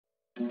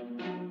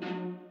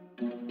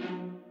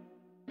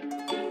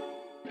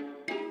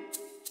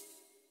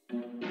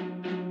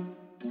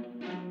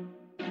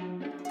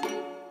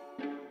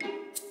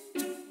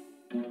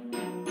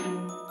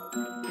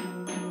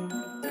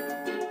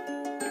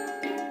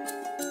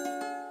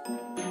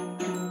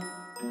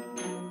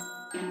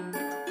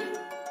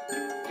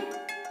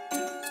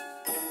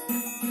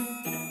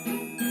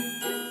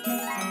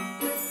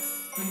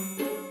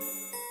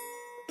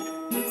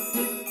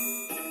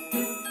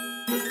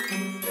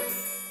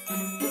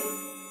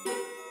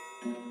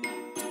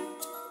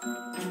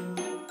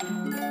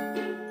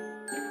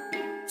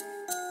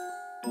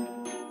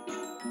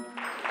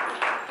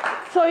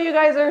So you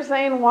guys are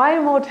saying, why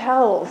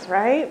motels,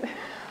 right?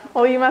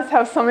 Well, you must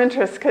have some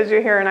interest because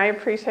you're here, and I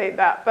appreciate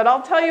that. But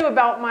I'll tell you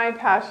about my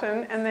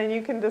passion, and then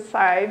you can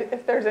decide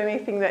if there's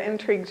anything that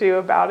intrigues you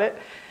about it.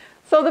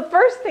 So the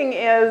first thing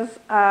is,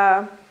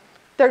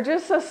 they're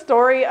just a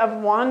story of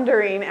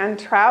wandering and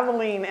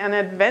traveling and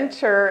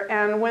adventure.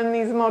 And when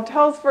these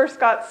motels first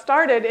got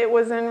started, it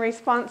was in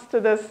response to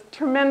this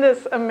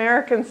tremendous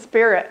American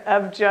spirit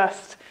of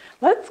just,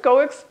 let's go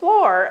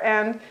explore.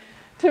 And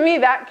to me,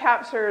 that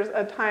captures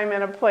a time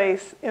and a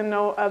place in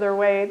no other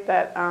way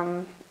that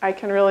I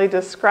can really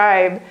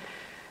describe.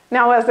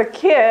 Now, as a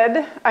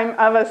kid, I'm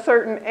of a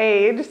certain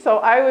age, so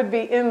I would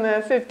be in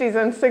the 50s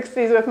and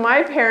 60s with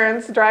my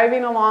parents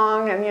driving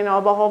along, and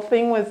the whole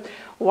thing was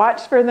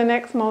watch for the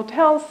next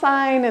motel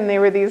sign, and they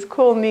were these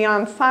cool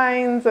neon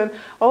signs, and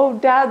oh,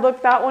 Dad,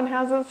 look, that one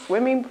has a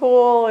swimming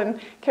pool, and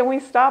can we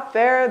stop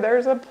there?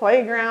 There's a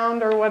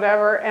playground or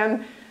whatever.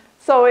 And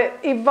so it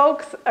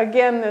evokes,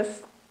 again,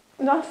 this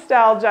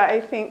nostalgia, I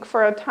think,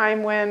 for a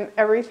time when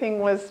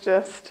everything was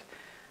just,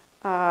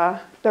 there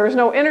was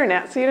no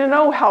internet, so you didn't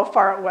know how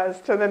far it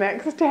was to the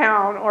next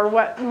town or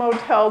what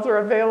motels were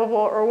available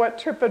or what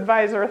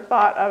TripAdvisor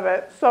thought of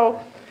it. So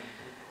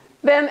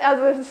then as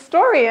a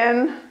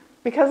historian,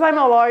 because I'm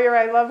a lawyer,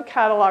 I love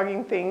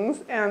cataloging things,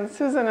 and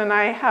Susan and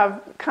I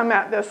have come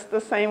at this the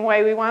same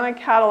way. We want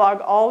to catalog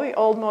all the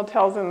old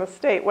motels in the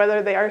state,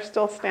 whether they are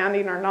still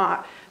standing or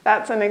not.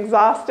 That's an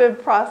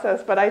exhaustive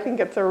process, but I think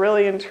it's a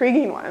really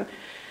intriguing one.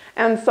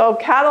 And so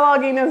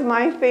cataloging is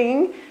my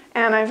thing,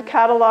 and I've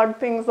cataloged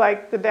things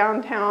like the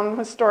downtown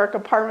historic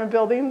apartment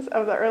buildings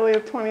of the early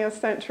 20th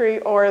century,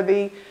 or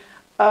the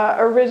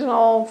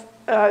original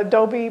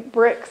adobe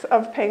bricks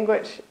of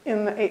Panguitch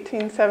in the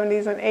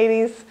 1870s and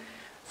 80s.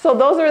 So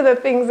those are the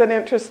things that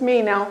interest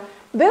me. Now,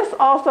 this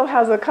also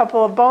has a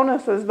couple of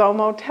bonuses, though.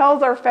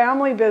 Motels are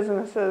family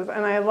businesses,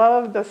 and I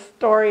love the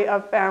story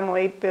of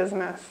family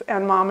business,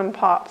 and mom and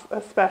pops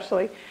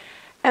especially.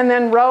 And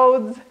then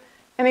roads.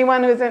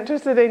 Anyone who's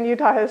interested in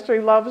Utah history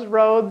loves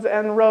roads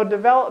and road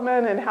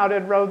development, and how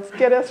did roads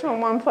get us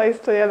from one place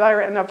to the other.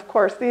 And of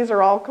course, these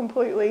are all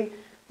completely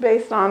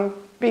based on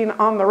being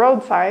on the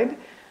roadside.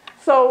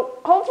 So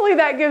hopefully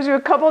that gives you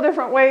a couple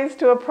different ways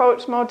to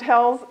approach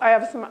motels. I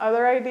have some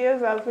other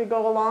ideas as we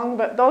go along,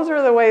 but those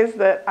are the ways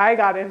that I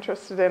got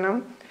interested in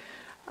them.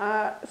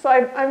 So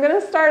I'm going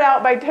to start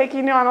out by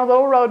taking you on a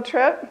little road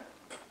trip.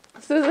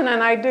 Susan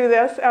and I do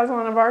this as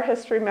one of our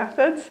history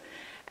methods.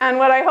 And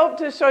what I hope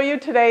to show you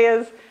today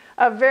is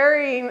a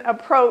varying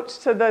approach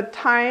to the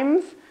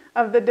times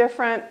of the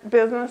different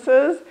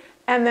businesses.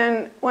 And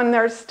then when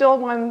there's still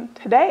one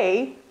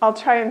today, I'll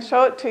try and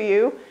show it to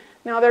you.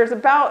 Now, there's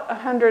about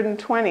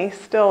 120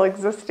 still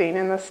existing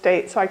in the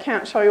state, so I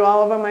can't show you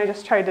all of them. I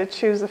just tried to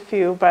choose a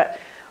few, but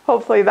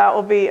hopefully that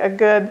will be a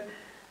good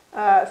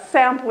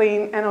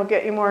sampling, and it'll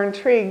get you more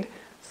intrigued.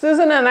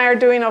 Susan and I are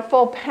doing a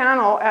full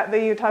panel at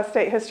the Utah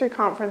State History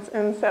Conference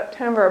in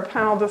September, a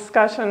panel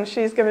discussion.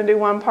 She's going to do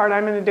one part,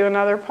 I'm going to do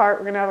another part.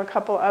 We're going to have a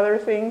couple other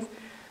things.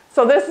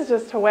 So this is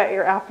just to whet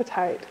your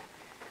appetite.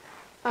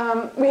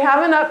 We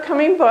have an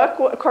upcoming book.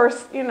 Of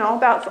course,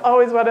 that's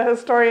always what a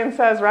historian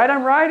says, right?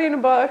 I'm writing a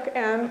book,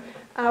 and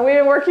we've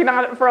been working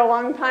on it for a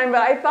long time,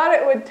 but I thought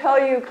it would tell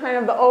you kind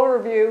of the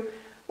overview.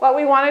 What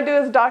we want to do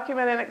is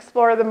document and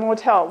explore the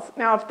motels.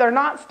 Now, if they're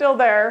not still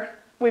there,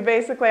 we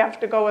basically have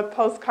to go with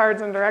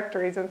postcards and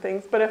directories and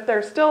things, but if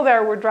they're still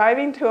there, we're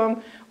driving to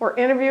them, we're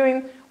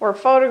interviewing, we're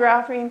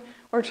photographing,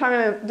 we're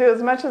trying to do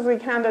as much as we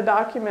can to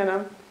document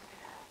them.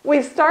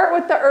 We start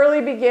with the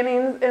early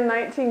beginnings in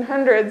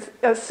 1900s.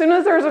 As soon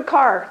as there's a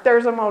car,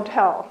 there's a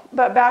motel.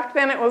 But back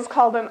then it was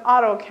called an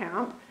auto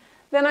camp.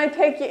 Then I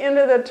take you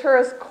into the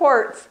tourist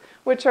courts,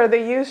 which are the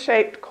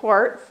U-shaped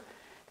courts.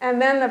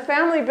 And then the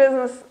family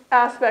business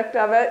aspect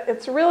of it,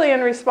 it's really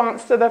in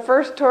response to the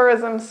first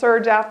tourism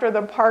surge after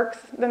the parks,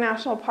 the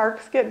national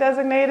parks get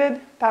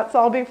designated. That's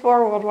all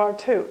before World War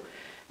II.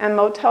 And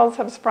motels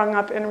have sprung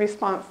up in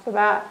response to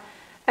that.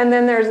 And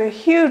then there's a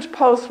huge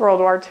post-World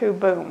War II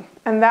boom.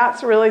 And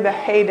that's really the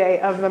heyday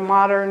of the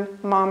modern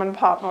mom and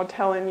pop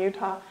motel in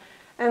Utah.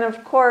 And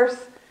of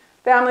course,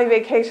 family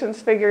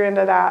vacations figure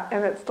into that,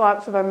 and it's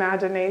lots of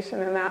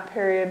imagination in that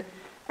period.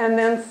 And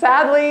then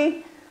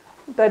sadly,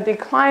 the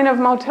decline of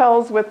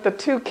motels with the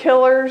two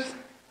killers,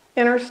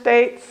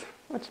 interstates,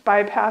 which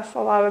bypass a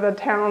lot of the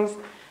towns,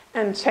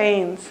 and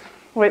chains,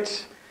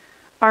 which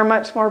are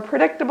much more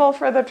predictable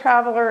for the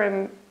traveler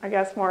and I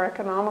guess more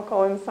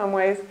economical in some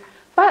ways.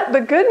 But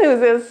the good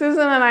news is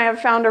Susan and I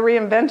have found a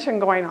reinvention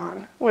going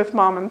on with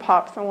mom and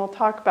pops, and we'll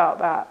talk about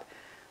that.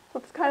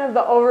 That's kind of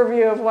the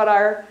overview of what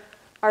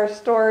our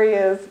story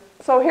is.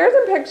 So here's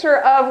a picture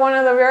of one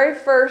of the very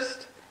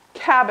first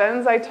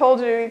cabins. I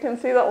told you can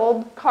see the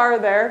old car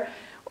there.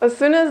 As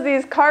soon as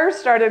these cars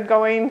started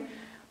going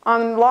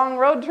on long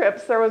road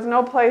trips, there was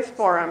no place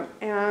for them.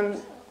 And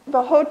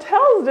the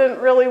hotels didn't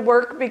really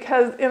work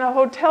because in a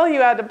hotel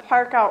you had to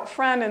park out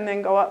front and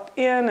then go up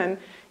in, and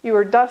you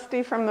were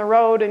dusty from the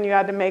road, and you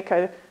had to make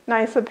a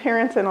nice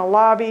appearance in a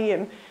lobby.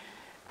 And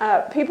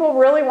people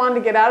really wanted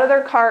to get out of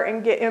their car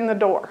and get in the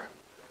door.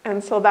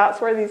 And so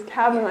that's where these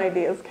cabin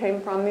ideas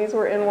came from. These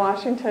were in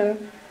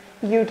Washington,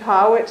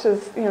 Utah, which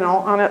is,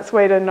 on its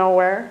way to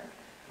nowhere.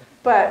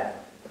 But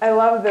I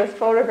love this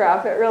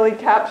photograph. It really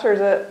captures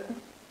it.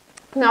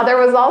 Now, there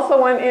was also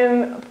one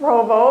in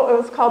Provo.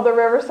 It was called the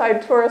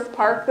Riverside Tourist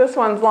Park. This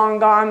one's long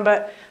gone,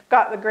 but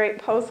got the great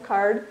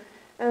postcard.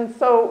 And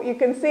so you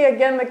can see,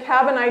 again, the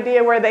cabin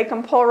idea where they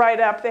can pull right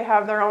up. They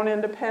have their own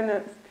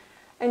independence.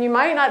 And you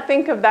might not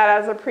think of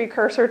that as a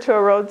precursor to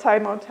a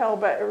roadside motel,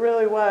 but it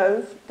really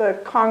was,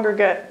 the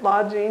congregate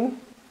lodging.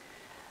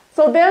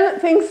 So then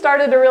things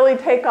started to really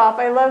take off.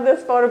 I love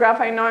this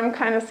photograph. I know I'm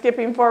kind of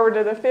skipping forward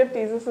to the 50s.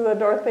 This is a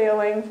Dorothea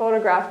Lane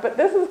photograph. But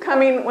this is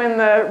coming when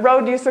the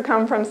road used to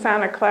come from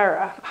Santa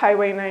Clara,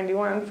 Highway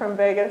 91 from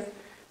Vegas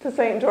to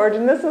St. George.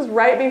 And this is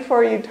right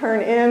before you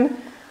turn in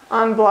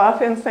on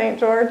Bluff in St.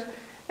 George.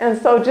 And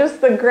so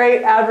just the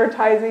great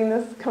advertising,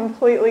 this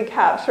completely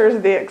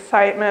captures the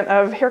excitement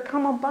of, here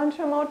come a bunch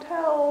of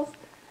motels.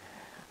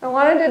 I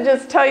wanted to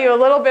just tell you a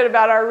little bit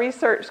about our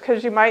research,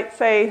 because you might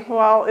say,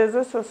 well, is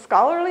this a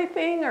scholarly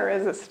thing or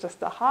is this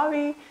just a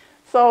hobby?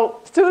 So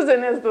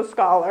Susan is the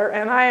scholar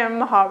and I am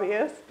the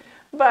hobbyist.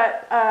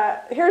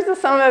 But here's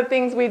some of the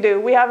things we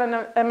do. We have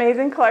an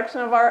amazing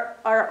collection of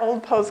our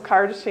old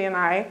postcards, she and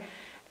I,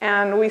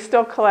 and we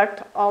still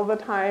collect all the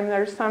time.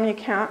 There's some you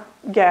can't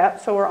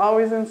get, so we're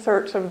always in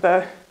search of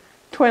the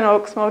Twin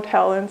Oaks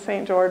Motel in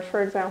St. George,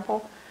 for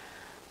example.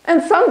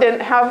 And some didn't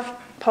have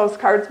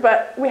postcards,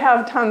 but we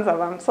have tons of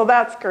them, so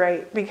that's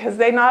great, because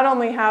they not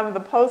only have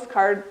the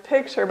postcard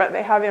picture, but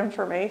they have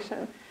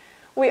information.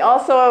 We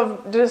also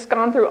have just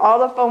gone through all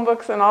the phone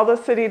books and all the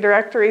city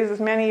directories as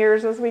many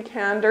years as we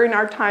can during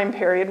our time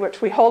period, which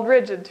we hold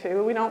rigid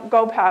to. We don't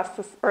go past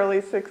the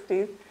early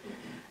 60s.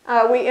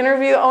 We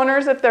interview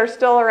owners if they're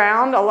still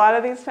around. A lot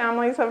of these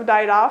families have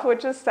died off,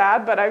 which is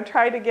sad, but I've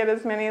tried to get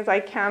as many as I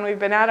can. We've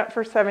been at it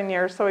for 7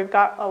 years, so we've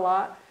got a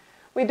lot.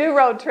 We do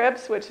road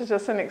trips, which is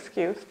just an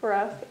excuse for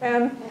us.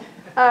 And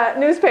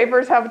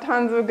newspapers have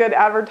tons of good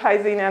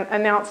advertising and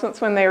announcements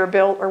when they were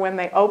built or when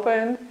they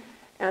opened.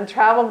 And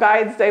travel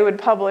guides, they would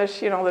publish,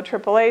 the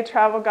AAA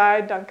travel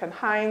guide. Duncan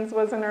Hines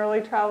was an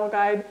early travel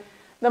guide.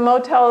 The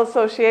motel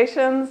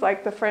associations,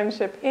 like the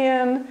Friendship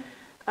Inn,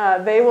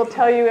 they will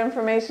tell you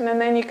information,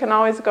 and then you can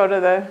always go to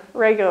the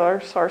regular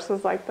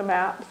sources like the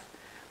maps.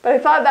 But I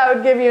thought that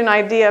would give you an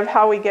idea of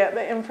how we get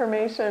the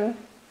information.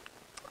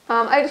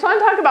 I just want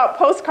to talk about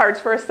postcards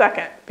for a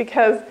second,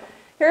 because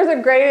here's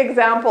a great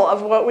example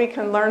of what we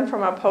can learn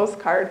from a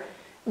postcard.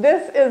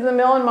 This is the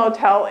Mill and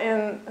Motel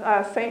in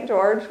St.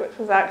 George, which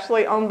was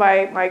actually owned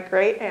by my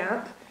great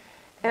aunt.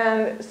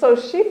 And so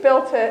she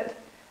built it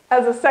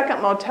as a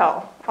second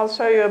motel. I'll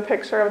show you a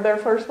picture of their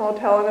first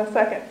motel in a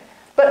second.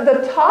 But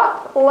the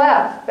top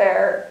left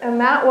there,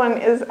 and that one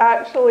is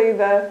actually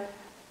the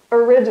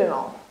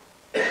original.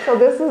 So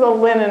this is a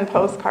linen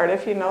postcard,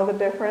 if you know the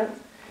difference.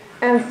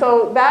 And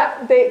so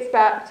that dates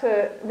back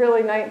to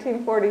really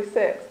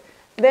 1946.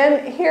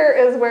 Then here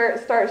is where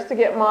it starts to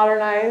get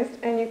modernized,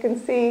 and you can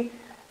see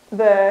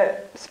the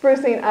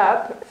sprucing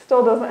up. It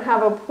still doesn't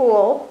have a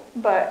pool,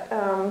 but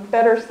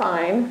better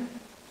sign.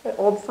 The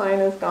old sign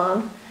is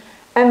gone.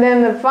 And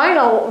then the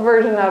final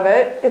version of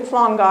it, it's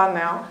long gone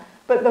now,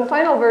 but the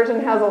final version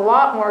has a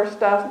lot more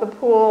stuff. The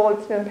pool,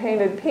 it's been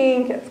painted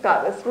pink. It's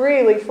got this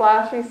really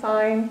flashy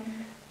sign.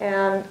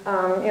 And,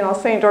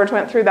 St. George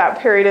went through that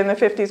period in the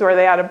 50s where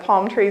they added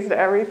palm trees to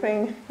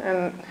everything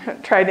and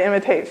tried to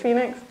imitate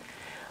Phoenix.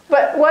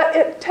 But what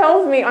it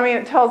tells me,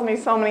 it tells me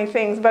so many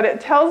things, but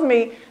it tells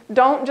me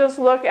don't just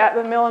look at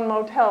the Mill and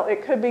Motel.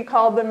 It could be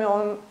called the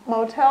Mill and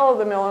Motel,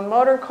 the Mill and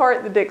Motor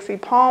Court, the Dixie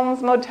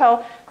Palms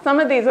Motel.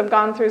 Some of these have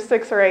gone through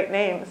 6 or 8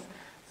 names.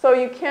 So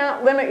you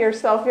can't limit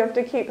yourself. You have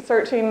to keep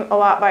searching a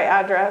lot by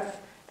address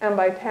and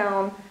by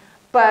town.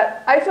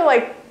 But I feel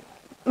like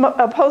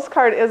a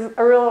postcard is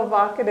a real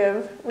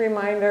evocative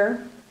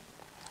reminder.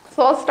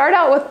 So I'll start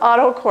out with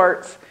auto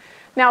courts.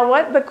 Now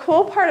what the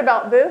cool part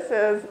about this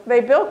is they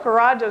built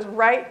garages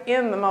right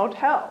in the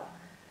motel.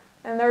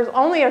 And there's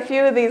only a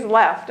few of these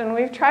left, and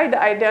we've tried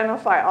to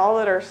identify all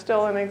that are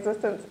still in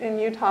existence in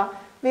Utah.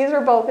 These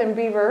are both in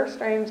Beaver,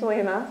 strangely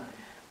enough.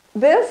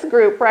 This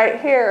group right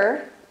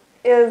here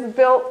is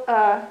built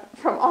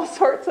from all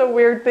sorts of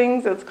weird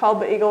things. It's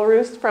called the Eagle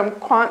Roost, from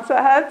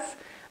Quonset huts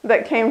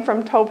that came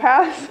from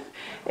Topaz.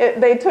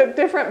 They took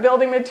different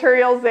building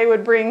materials. They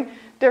would bring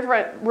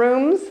different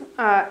rooms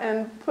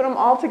and put them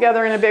all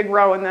together in a big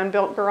row, and then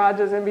built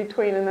garages in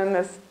between, and then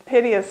this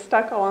hideous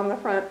stucco on the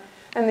front,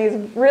 and these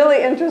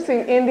really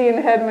interesting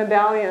Indian head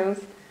medallions.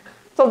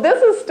 So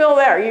this is still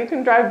there. You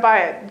can drive by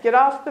it. Get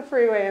off the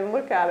freeway and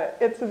look at it.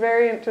 It's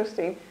very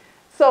interesting.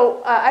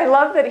 So I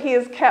love that he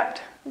has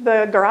kept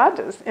the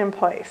garages in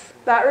place.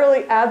 That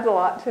really adds a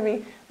lot to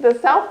me. The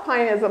South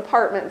Pine is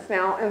apartments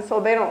now, and so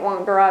they don't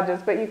want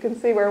garages, but you can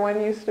see where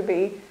one used to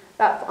be.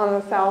 That's on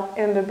the south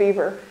end of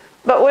Beaver.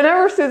 But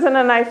whenever Susan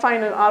and I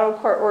find an auto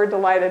court, we're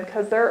delighted,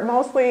 because they're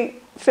mostly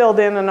filled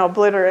in and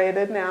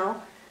obliterated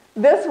now.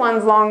 This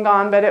one's long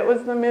gone, but it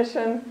was the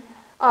Mission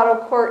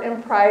Auto Court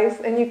in Price,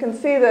 and you can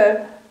see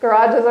the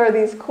garages are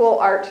these cool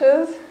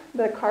arches.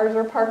 The cars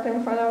are parked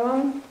in front of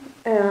them.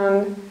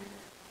 And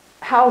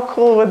how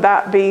cool would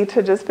that be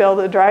to just be able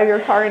to drive your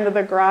car into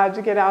the garage,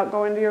 get out,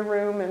 go into your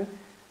room, and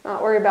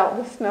not worry about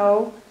the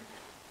snow.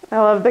 I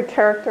love the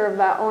character of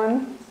that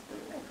one.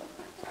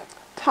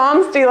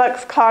 Tom's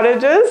Deluxe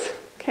Cottages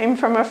came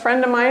from a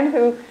friend of mine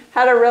who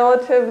had a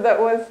relative that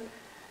was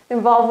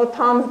involved with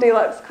Tom's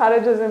Deluxe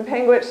Cottages in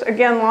Panguitch,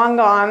 again long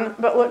gone,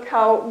 but look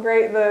how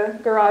great the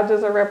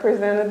garages are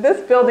represented.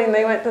 This building,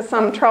 they went to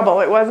some trouble.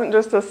 It wasn't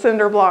just a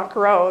cinder block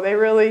row. They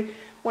really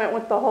went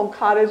with the whole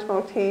cottage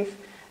motif.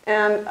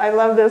 And I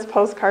love this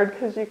postcard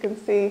because you can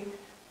see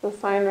the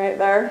sign right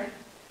there.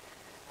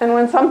 And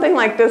when something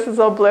like this is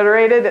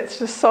obliterated, it's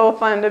just so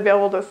fun to be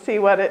able to see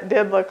what it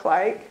did look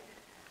like.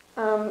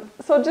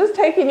 So just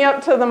taking you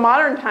up to the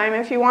modern time,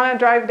 if you want to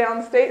drive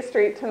down State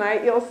Street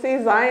tonight, you'll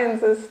see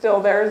Zion's is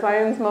still there,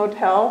 Zion's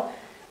Motel.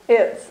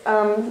 It's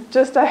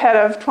just ahead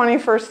of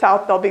 21st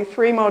South. There'll be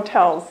 3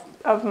 motels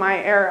of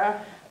my era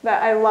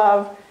that I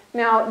love.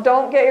 Now,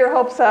 don't get your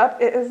hopes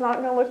up. It is not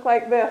going to look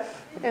like this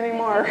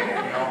anymore.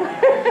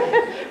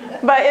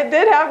 But it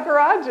did have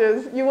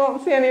garages. You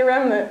won't see any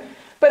remnant.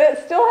 But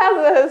it still has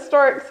a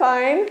historic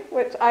sign,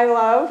 which I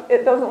love.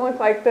 It doesn't look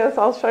like this.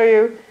 I'll show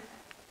you.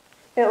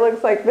 It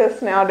looks like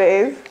this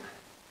nowadays.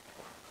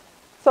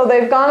 So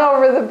they've gone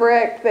over the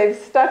brick. They've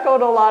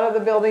stuccoed a lot of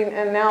the building,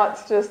 and now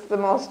it's just the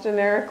most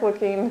generic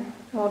looking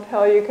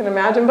motel you can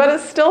imagine. But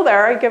it's still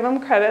there. I give them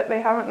credit.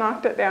 They haven't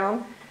knocked it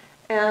down.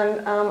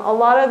 And a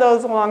lot of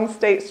those along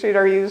State Street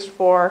are used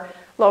for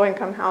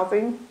low-income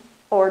housing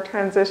or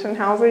transition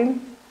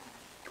housing,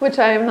 which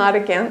I am not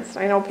against.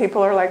 I know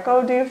people are like,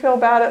 oh, do you feel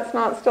bad it's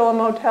not still a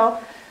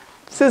motel?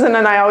 Susan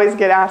and I always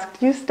get asked,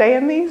 do you stay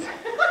in these?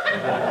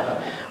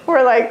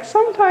 We're like,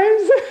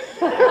 sometimes.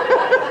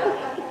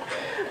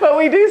 But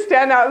we do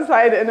stand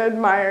outside and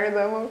admire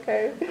them,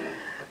 okay?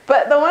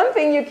 But the one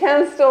thing you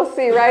can still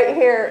see right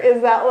here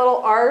is that little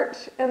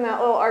arch and that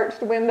little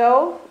arched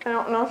window. I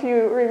don't know if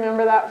you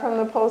remember that from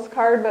the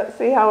postcard, but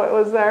see how it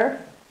was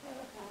there?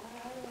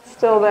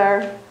 Still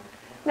there.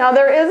 Now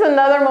there is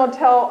another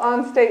motel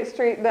on State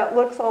Street that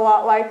looks a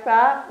lot like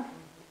that,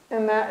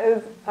 and that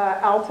is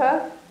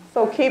Alta.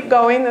 So keep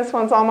going. This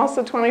one's almost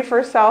to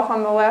 21st South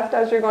on the left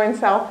as you're going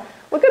south.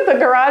 Look at the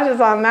garages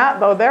on that,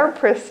 though. They're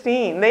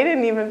pristine. They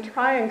didn't even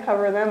try and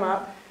cover them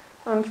up.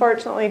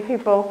 Unfortunately,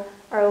 people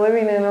are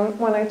living in them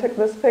when I took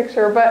this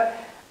picture, but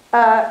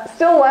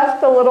still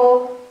left the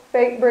little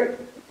fake brick,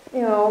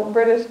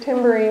 British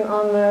timbering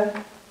on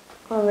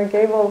the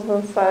gables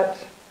and such.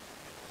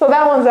 So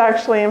that one's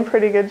actually in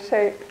pretty good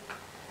shape.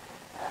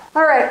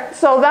 All right,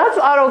 so that's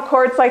auto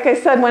courts. Like I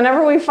said,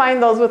 whenever we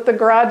find those with the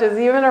garages,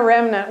 even a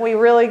remnant, we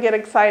really get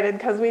excited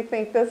because we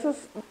think this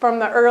is from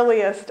the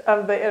earliest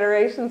of the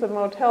iterations of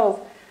motels.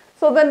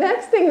 So the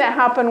next thing that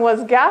happened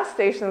was gas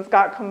stations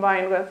got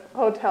combined with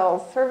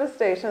hotels, service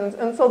stations.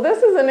 And so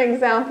this is an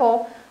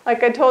example,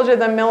 like I told you,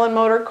 the Millen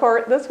Motor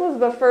Court. This was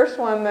the first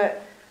one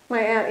that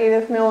my Aunt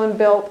Edith Millen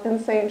built in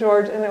St.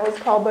 George, and it was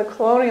called the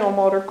Colonial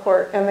Motor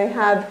Court. And they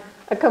had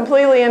a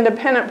completely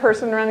independent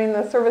person running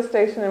the service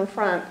station in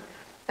front.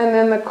 And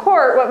then the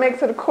court, what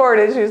makes it a court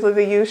is usually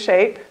the U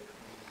shape.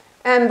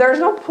 And there's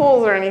no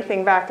pools or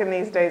anything back in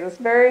these days. It's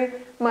very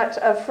much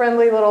a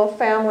friendly little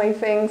family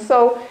thing.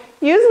 So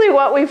usually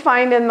what we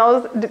find in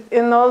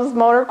those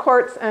motor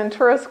courts and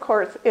tourist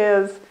courts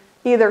is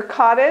either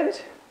cottage,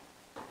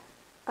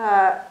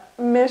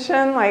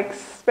 mission, like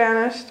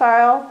Spanish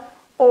style,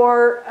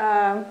 or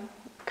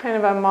kind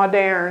of a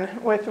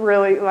modern with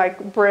really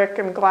like brick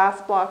and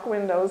glass block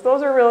windows.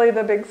 Those are really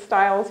the big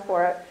styles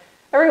for it.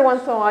 Every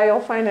once in a while you'll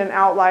find an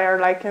outlier,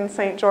 like in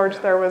St. George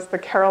there was the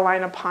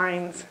Carolina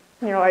Pines.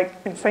 And you're like,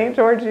 in St.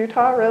 George,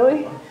 Utah,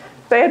 really?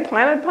 They had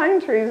planted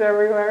pine trees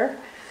everywhere.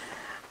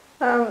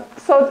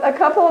 So a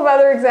couple of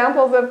other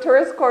examples of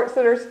tourist courts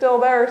that are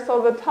still there.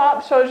 So the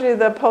top shows you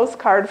the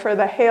postcard for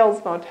the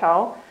Hales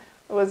Motel.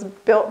 It was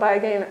built by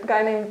a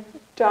guy named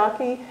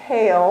Jockey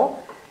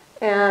Hale,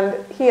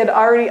 and he had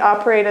already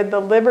operated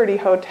the Liberty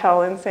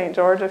Hotel in St.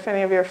 George, if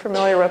any of you are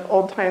familiar with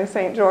old-time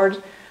St. George.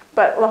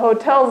 But the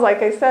hotels,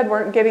 like I said,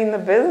 weren't getting the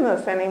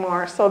business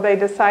anymore, so they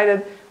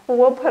decided, well,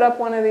 we'll put up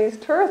one of these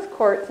tourist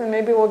courts and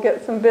maybe we'll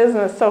get some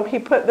business. So he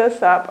put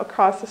this up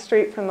across the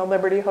street from the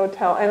Liberty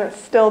Hotel, and it's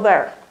still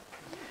there.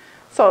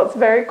 So it's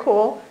very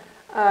cool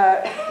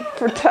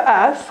to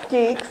us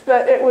geeks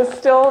that it was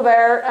still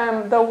there.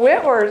 The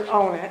Whitwers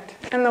own it,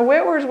 and the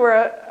Whitwers were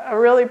a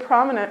really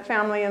prominent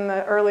family in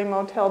the early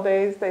motel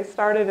days. They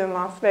started in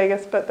Las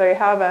Vegas, but they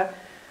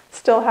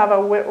still have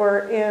a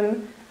Whitwer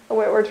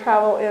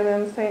Travel Inn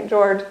in St.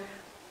 George.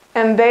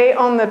 And they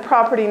own the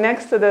property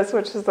next to this,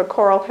 which is the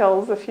Coral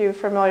Hills, if you're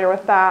familiar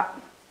with that.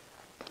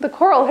 The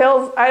Coral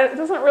Hills, it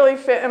doesn't really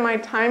fit in my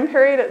time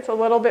period. It's a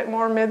little bit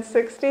more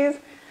mid-60s,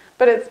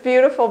 but it's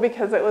beautiful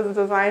because it was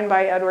designed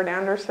by Edward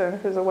Anderson,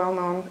 who's a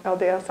well-known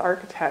LDS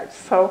architect.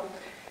 So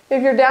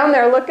if you're down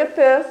there, look at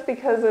this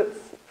because it's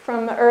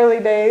from the early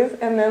days,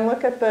 and then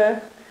look at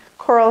the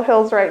Coral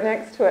Hills right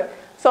next to it.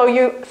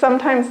 So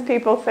sometimes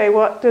people say,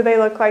 what do they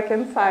look like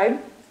inside?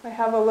 I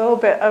have a little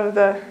bit of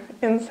the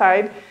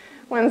inside.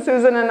 when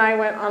Susan and I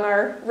went on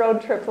our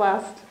road trip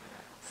last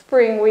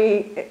spring,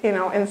 we,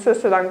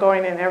 insisted on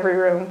going in every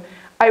room.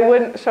 I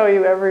wouldn't show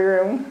you every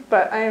room,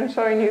 but I am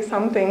showing you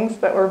some things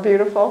that were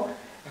beautiful.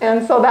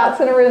 And so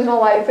that's an original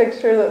light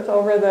fixture that's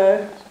over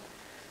the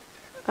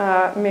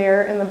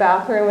mirror in the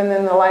bathroom, and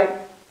then the light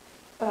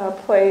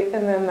plate,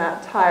 and then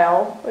that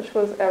tile, which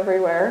was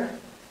everywhere.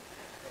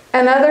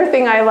 Another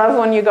thing I love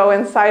when you go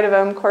inside of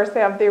them, of course they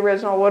have the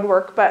original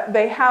woodwork, but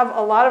they have,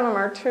 a lot of them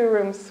are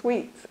 2-room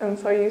suites, and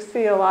so you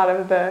see a lot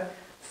of the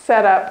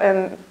setup,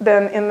 and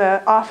then in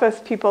the office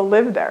people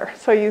live there.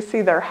 So you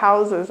see their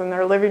houses and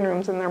their living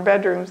rooms and their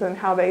bedrooms and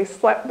how they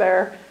slept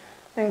there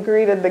and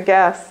greeted the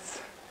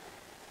guests.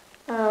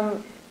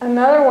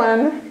 Another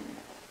one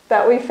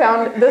that we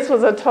found, this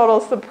was a total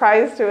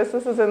surprise to us,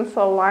 this is in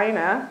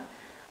Salina,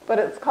 but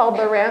it's called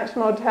the Ranch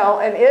Motel,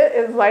 and it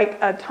is like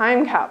a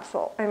time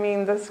capsule. I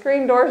mean, the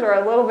screen doors are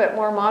a little bit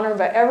more modern,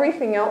 but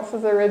everything else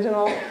is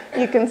original.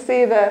 You can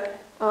see the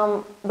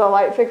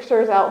light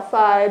fixtures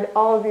outside,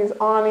 all of these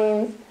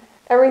awnings.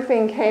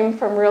 Everything came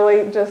from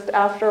really just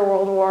after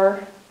World War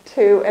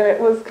II, and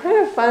it was kind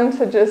of fun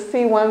to just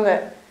see one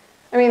that,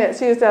 I mean, it's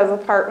used as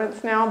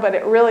apartments now, but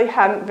it really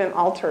hadn't been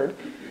altered.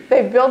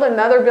 They built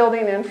another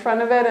building in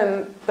front of it,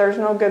 and there's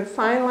no good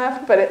sign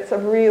left, but it's a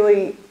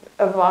really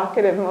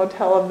evocative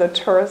motel of the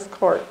tourist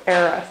court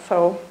era.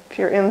 So if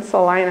you're in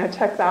Salina,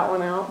 check that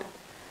one out.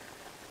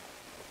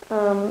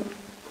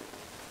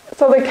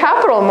 So the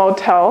Capitol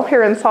Motel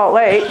here in Salt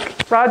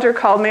Lake, Roger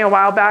called me a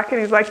while back and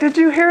he's like, did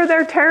you hear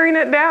they're tearing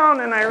it down?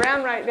 And I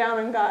ran right down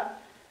and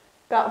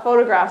got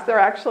photographs. They're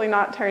actually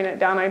not tearing it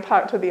down. I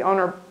talked to the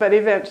owner, but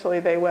eventually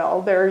they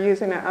will. They're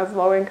using it as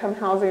low-income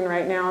housing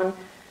right now. And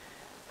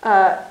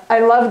I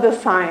love the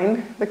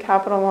sign. The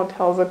Capitol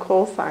Motel is a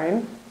cool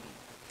sign.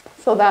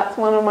 So that's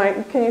one of my,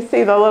 can you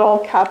see the little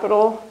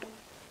Capitol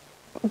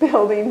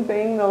building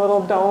thing, the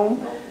little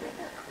dome?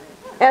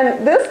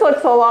 And this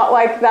looks a lot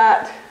like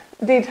that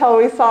detail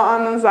we saw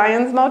on the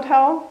Zion's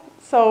Motel.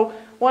 So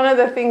one of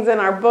the things in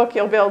our book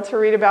you'll be able to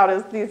read about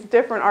is these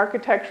different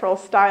architectural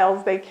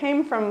styles. They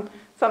came from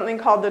something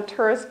called the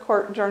Tourist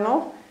Court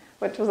Journal,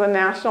 which was a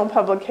national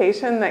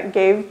publication that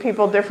gave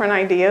people different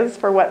ideas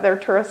for what their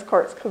tourist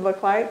courts could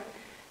look like.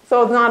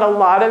 So it's not a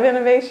lot of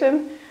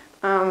innovation.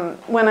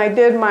 When I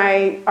did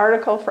my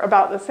article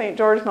about the St.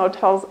 George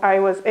motels, I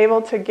was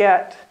able to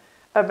get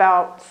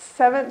about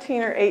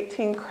 17 or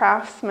 18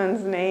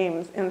 craftsmen's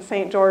names in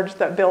St. George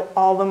that built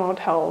all the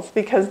motels,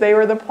 because they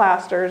were the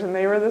plasters and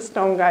they were the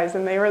stone guys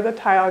and they were the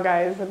tile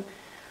guys. And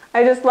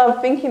I just love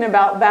thinking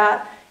about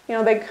that. You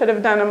know, they could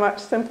have done a much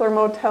simpler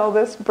motel.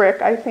 This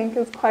brick, I think,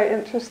 is quite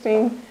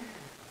interesting.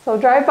 So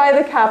drive by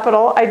the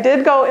Capitol. I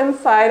did go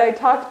inside. I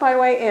talked my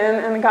way in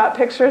and got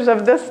pictures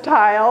of this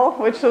tile,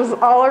 which was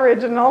all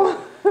original.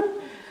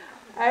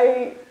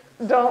 I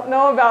don't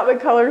know about the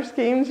color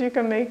schemes. You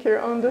can make your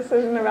own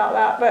decision about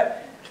that.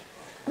 But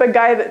the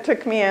guy that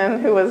took me in,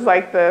 who was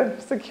like the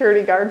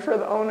security guard for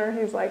the owner,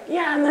 he's like,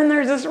 yeah, and then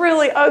there's this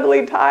really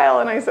ugly tile.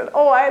 And I said,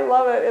 oh, I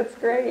love it. It's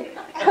great.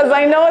 Because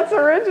I know it's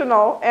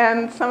original,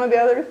 and some of the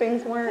other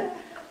things weren't.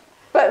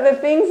 But the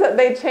things that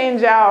they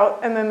change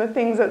out and then the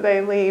things that they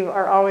leave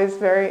are always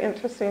very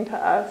interesting to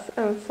us.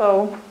 And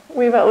so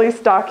we've at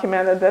least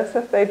documented this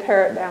if they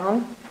tear it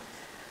down.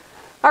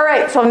 All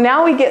right, so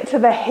now we get to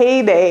the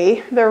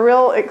heyday, the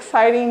real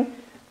exciting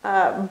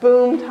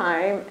boom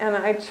time. And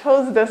I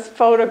chose this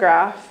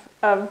photograph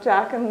of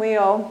Jack and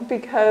Leo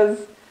because,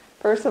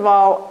 first of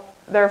all,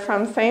 they're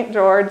from St.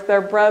 George. They're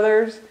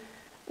brothers.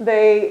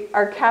 They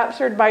are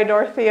captured by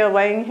Dorothea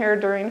Lange here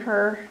during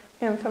her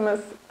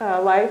infamous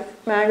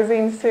Life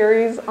magazine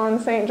series on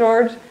St.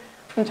 George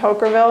in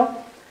Tokerville.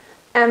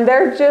 And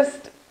they're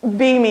just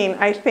beaming,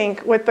 I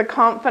think, with the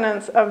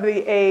confidence of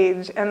the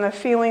age and the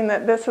feeling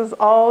that this is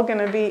all going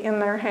to be in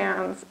their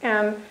hands.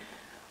 And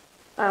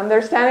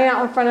they're standing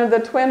out in front of the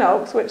Twin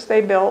Oaks, which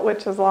they built,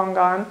 which is long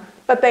gone.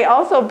 But they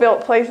also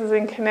built places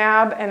in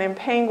Kanab and in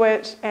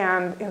Panguitch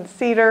and in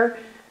Cedar.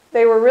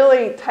 They were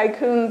really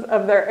tycoons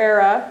of their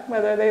era,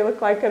 whether they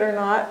look like it or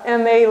not,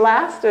 and they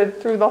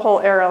lasted through the whole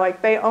era.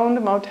 Like, they owned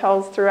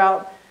motels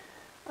throughout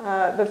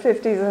the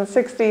 50s and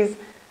 60s.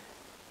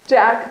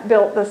 Jack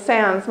built the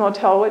Sands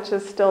Motel, which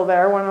is still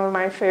there, one of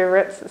my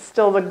favorites. It's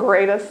still the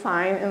greatest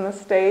sign in the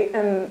state,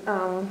 and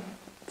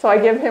so I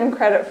give him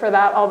credit for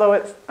that, although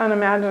it's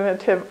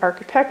unimaginative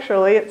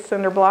architecturally. It's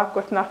cinder block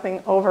with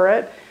nothing over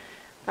it.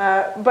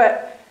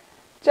 But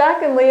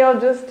Jack and Leo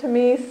just, to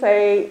me,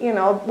 say, you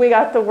know, we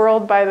got the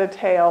world by the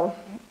tail.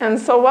 And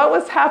so what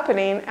was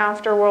happening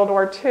after World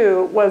War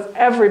II was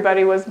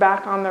everybody was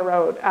back on the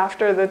road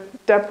after the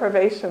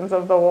deprivations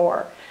of the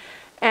war.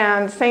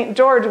 And St.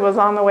 George was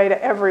on the way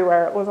to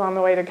everywhere. It was on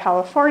the way to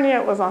California.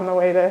 It was on the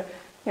way to,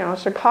 you know,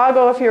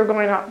 Chicago if you were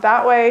going up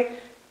that way.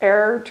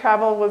 Air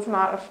travel was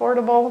not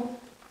affordable.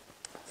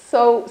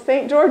 So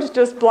St. George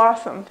just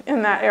blossomed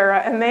in that era.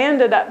 And they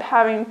ended up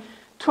having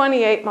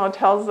 28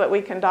 motels that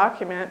we can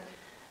document.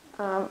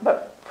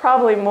 But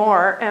probably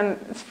more, and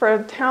for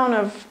a town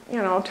of,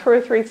 you know, 2,000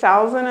 or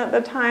 3,000 at the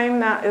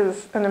time, that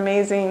is an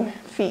amazing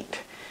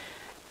feat.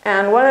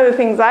 And one of the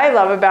things I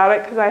love about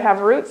it, because I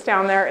have roots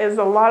down there, is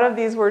a lot of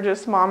these were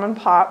just mom and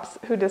pops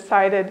who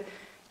decided,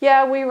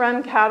 yeah, we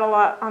run cattle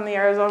on the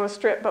Arizona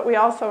Strip, but we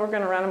also are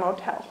going to run a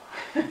motel.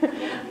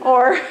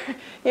 Or,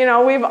 you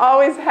know, we've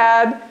always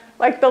had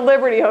like the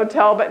Liberty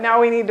Hotel, but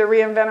now we need to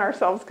reinvent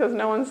ourselves because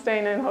no one's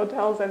staying in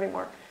hotels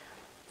anymore.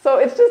 So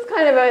it's just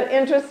kind of an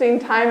interesting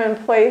time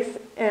and place,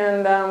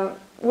 and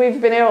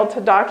we've been able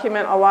to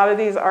document a lot of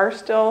these are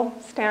still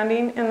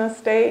standing in the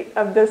state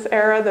of this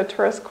era. The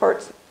tourist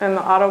courts and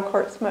the auto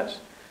courts much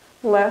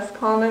less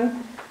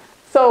common.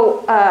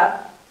 So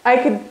I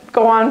could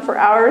go on for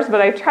hours,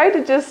 but I tried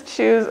to just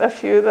choose a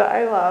few that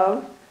I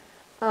love.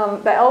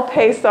 The El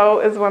Paso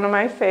is one of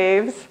my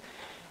faves.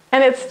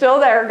 And it's still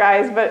there,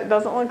 guys, but it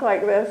doesn't look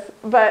like this.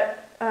 But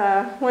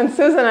when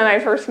Susan and I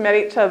first met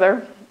each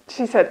other,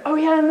 she said, oh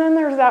yeah, and then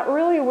there's that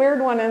really weird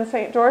one in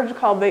St. George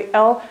called the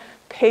El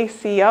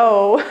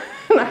Pacio.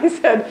 And I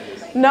said,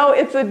 no,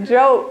 it's a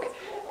joke.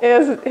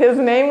 His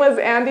name was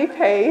Andy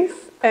Pace,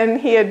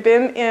 and he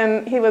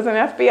was an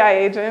FBI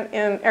agent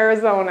in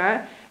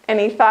Arizona, and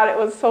he thought it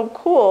was so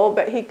cool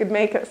that he could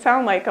make it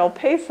sound like El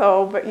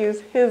Paso, but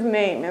use his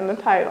name in the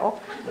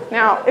title.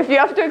 Now, if you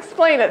have to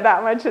explain it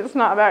that much, it's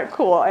not that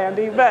cool,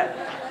 Andy, but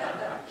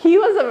he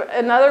was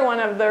another one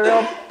of the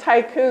real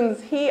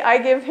tycoons. I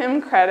give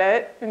him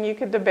credit, and you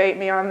could debate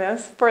me on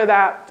this, for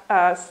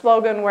that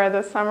slogan, where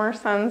the summer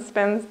sun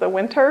spends the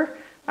winter.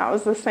 That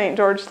was the St.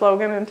 George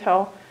slogan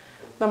until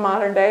the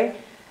modern day.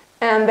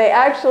 And they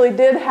actually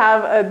did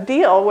have a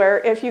deal where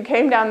if you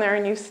came down there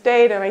and you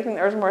stayed, and I think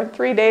there was more than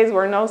 3 days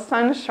where no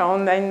sun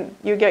shone, then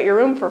you get your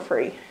room for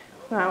free.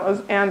 And that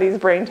was Andy's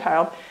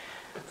brainchild.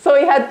 So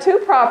he had two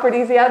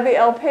properties. He had the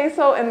El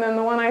Paso, and then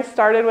the one I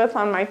started with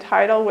on my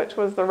title, which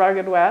was the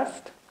Rugged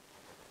West.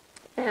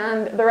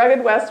 And the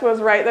Rugged West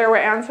was right there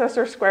where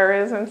Ancestor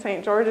Square is in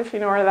St. George, if you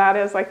know where that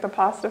is, like the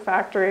pasta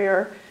factory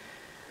or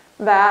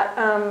that.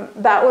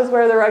 That was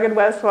where the Rugged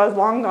West was,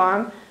 long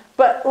gone.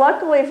 But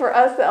luckily for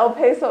us, the El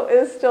Paso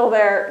is still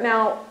there.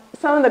 Now,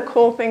 some of the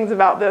cool things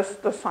about this,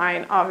 the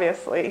sign,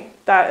 obviously,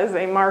 that is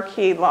a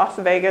marquee Las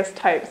Vegas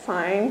type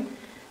sign.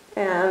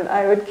 And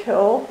I would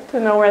kill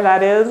to know where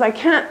that is. I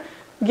can't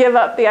give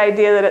up the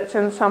idea that it's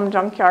in some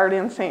junkyard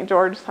in St.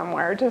 George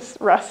somewhere, just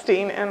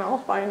rusting, and I'll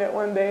find it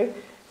one day.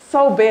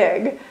 So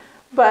big.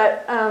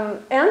 But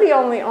Andy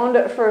only owned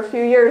it for a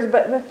few years,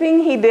 but the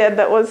thing he did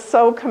that was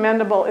so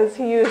commendable is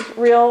he used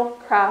real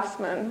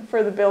craftsmen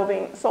for the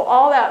building. So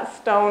all that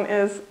stone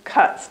is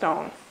cut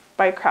stone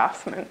by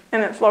craftsmen,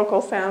 and it's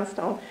local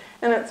sandstone,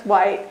 and it's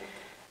white.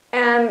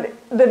 And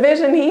the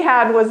vision he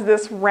had was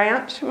this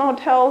ranch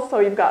motel, so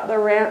you've got the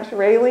ranch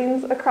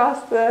railings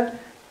across the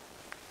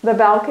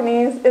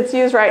balconies. It's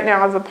used right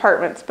now as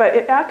apartments, but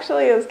it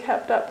actually is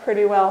kept up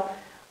pretty well.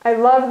 I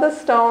love the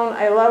stone,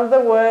 I love the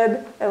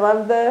wood, I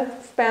love the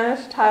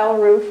Spanish tile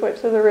roof, which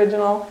is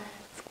original.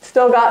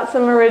 Still got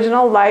some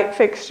original light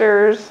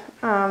fixtures.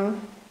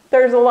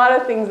 There's a lot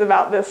of things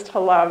about this to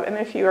love, and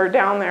if you are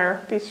down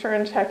there, be sure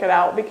and check it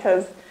out,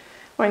 because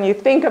when you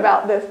think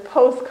about this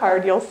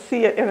postcard, you'll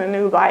see it in a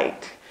new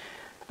light.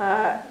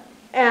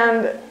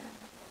 And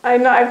I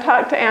know I've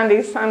talked to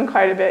Andy's son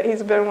quite a bit.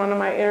 He's been in one of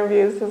my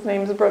interviews. His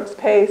name's Brooks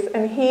Pace,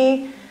 and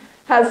he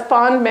has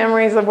fond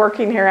memories of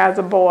working here as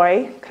a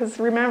boy, because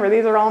remember,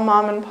 these are all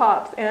mom and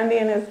pops. Andy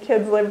and his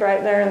kids lived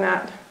right there in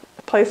that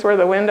place where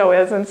the window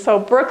is, and so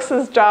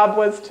Brooks's job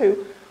was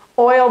to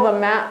oil the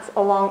mats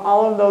along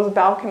all of those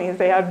balconies.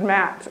 They had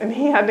mats, and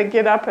he had to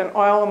get up and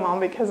oil them all,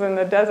 because in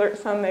the desert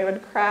sun they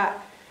would crack.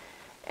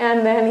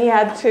 And then he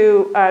had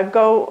to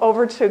go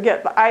over to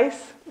get the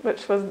ice,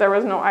 there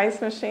was no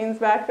ice machines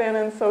back then,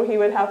 and so he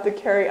would have to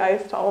carry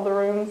ice to all the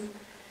rooms.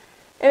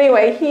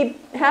 Anyway, he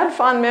had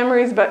fond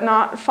memories, but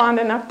not fond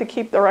enough to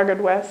keep the Rugged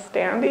West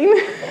standing.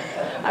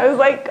 I was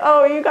like,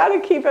 oh, you got to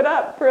keep it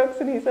up, Brooks.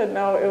 And he said,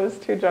 no, it was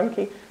too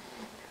junky.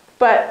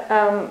 But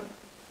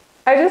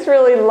I just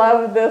really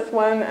love this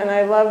one, and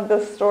I love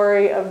the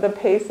story of the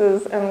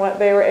Paces and what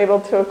they were able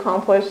to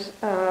accomplish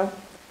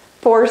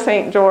for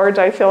St. George.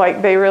 I feel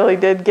like they really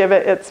did give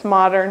it its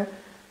modern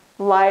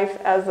life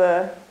as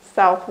a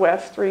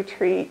Southwest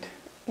retreat,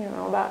 you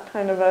know, that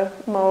kind of a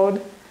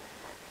mode.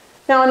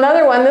 Now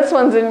another one, this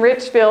one's in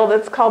Richfield,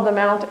 it's called the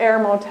Mount Air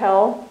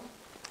Motel.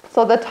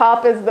 So the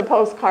top is the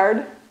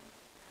postcard,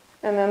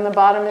 and then the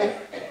bottom is,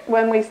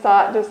 when we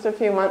saw it just a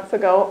few months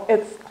ago,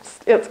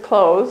 it's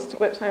closed,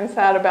 which I'm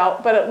sad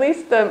about, but at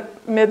least the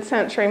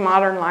mid-century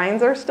modern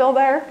lines are still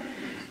there,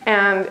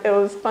 and it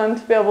was fun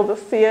to be able to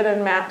see it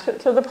and match it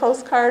to the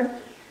postcard.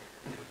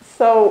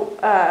 So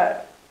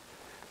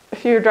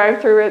if you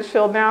drive through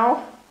Richfield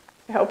now,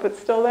 I hope it's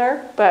still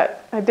there,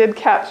 but I did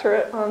capture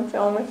it on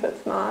film if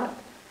it's not.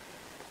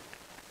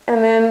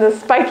 And then the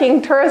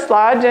Spiking Tourist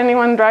Lodge,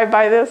 anyone drive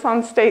by this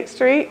on State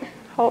Street?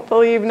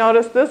 Hopefully you've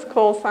noticed this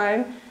cool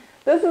sign.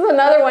 This is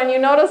another one. You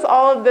notice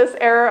all of this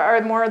era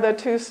are more the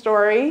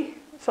two-story,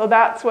 so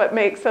that's what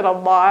makes it a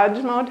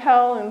lodge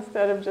motel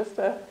instead of just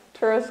a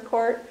tourist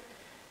court.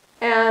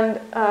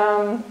 And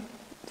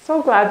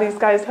so glad these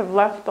guys have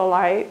left the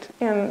light,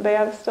 and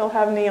they still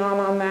have neon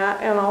on that,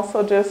 and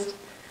also just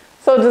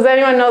So does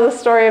anyone know the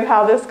story of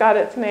how this got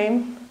its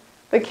name?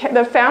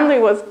 The family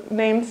was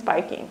named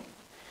Spiking.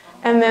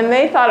 And then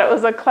they thought it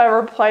was a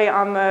clever play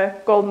on the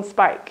golden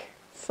spike.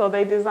 So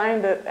they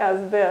designed it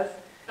as this.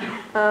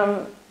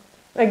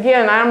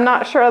 Again, I'm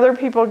not sure other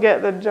people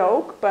get the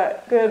joke,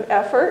 but good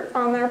effort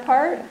on their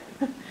part.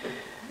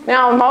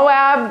 Now,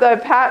 Moab, the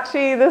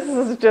Apache, this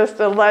is just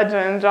a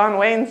legend. John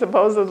Wayne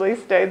supposedly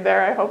stayed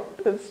there. I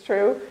hope it's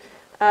true.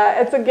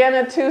 It's again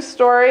a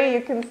two-story.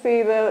 You can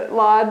see the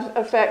lodge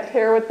effect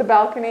here with the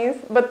balconies.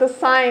 But the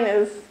sign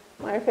is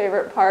my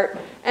favorite part.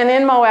 And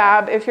in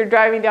Moab, if you're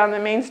driving down the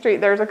main street,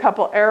 there's a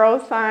couple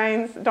arrow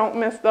signs. Don't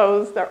miss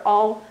those. They're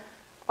all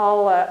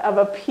of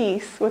a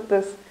piece with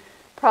this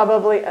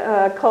probably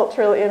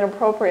culturally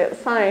inappropriate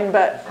sign,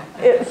 but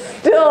it's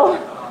still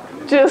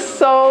just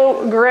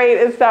so great.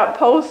 It's that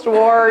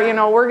post-war,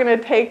 we're going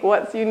to take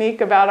what's unique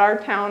about our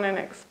town and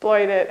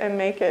exploit it and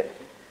make it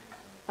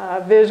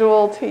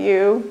visual to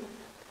you.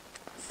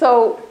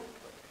 So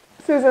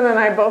Susan and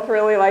I both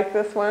really like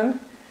this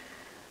one.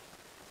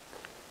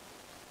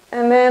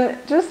 And then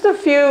just a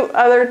few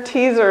other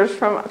teasers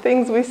from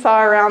things we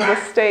saw around the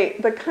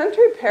state. The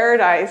Country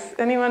Paradise,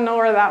 anyone know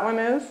where that one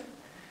is?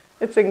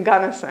 It's in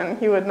Gunnison.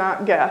 You would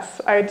not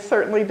guess. I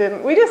certainly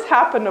didn't. We just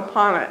happened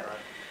upon it.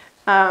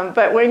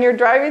 But when you're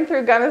driving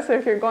through Gunnison,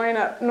 if you're going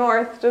up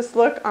north, just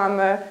look on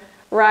the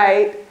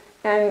right,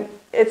 and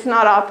it's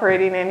not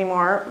operating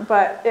anymore,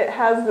 but it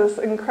has this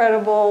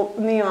incredible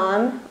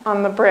neon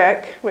on the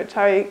brick, which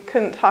I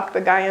couldn't talk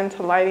the guy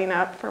into lighting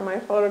up for my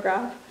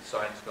photograph.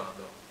 Sign's gone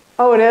though.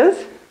 Oh, it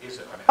is? Is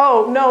it? I mean,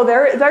 Oh, no,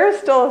 there is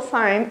still a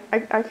sign. I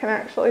can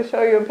actually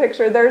show you a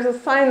picture. There's a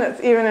sign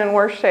that's even in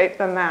worse shape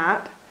than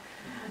that.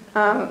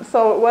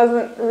 So it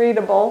wasn't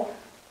readable.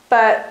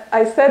 But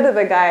I said to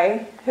the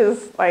guy,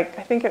 I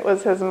think it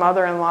was his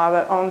mother-in-law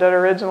that owned it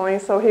originally,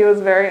 so he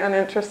was very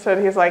uninterested.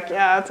 He's like,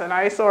 yeah, it's an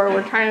eyesore.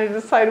 We're trying to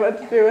decide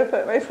what to do with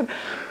it. And I said,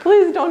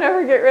 please don't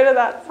ever get rid of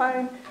that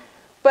sign.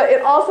 But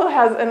it also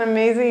has an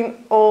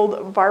amazing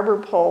old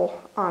barber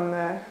pole on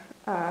the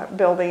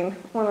building,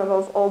 one of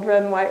those old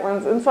red and white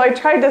ones. And so I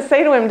tried to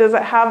say to him, does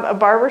it have a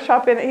barber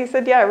shop in it? He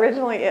said, yeah,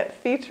 originally it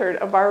featured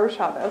a barber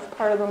shop as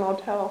part of the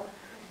motel.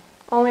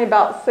 Only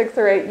about 6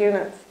 or 8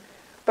 units.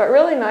 But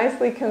really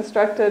nicely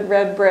constructed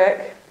red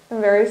brick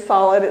and very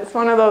solid. It's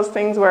one of those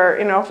things where,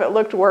 if it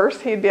looked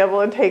worse, he'd be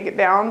able to take it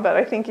down, but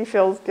I think he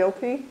feels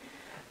guilty.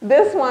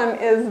 This one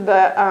is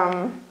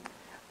the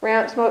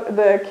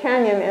the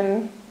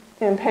canyon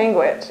in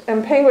Panguitch.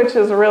 And Panguitch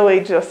is really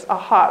just a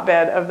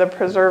hotbed of the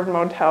preserved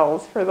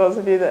motels, for those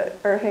of you that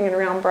are hanging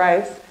around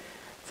Bryce.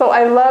 So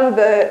I love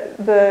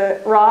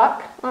the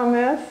rock on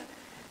this,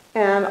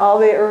 and all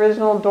the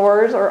original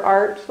doors are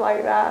arched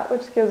like that,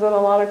 which gives it a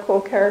lot of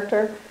cool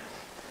character.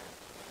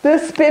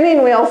 This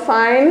spinning wheel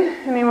sign,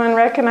 anyone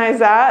recognize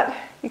that?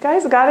 You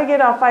guys got to get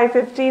off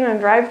I-15 and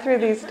drive through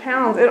these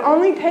towns. It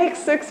only takes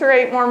 6 or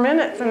 8 more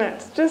minutes, and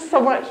it's just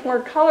so much more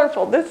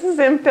colorful. This is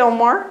in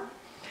Fillmore.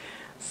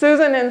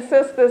 Susan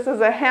insists this is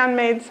a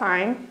handmade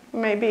sign.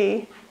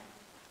 Maybe.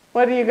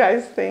 What do you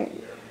guys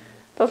think?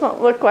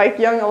 Doesn't look like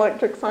Young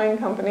Electric Sign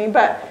Company,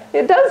 but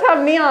it does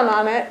have neon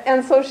on it,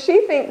 and so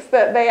she thinks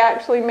that they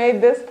actually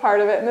made this part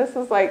of it, and this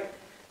is like,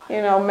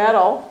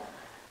 metal.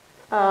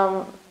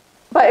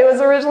 But it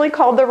was originally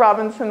called the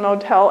Robinson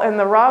Motel, and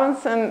the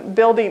Robinson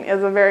building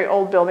is a very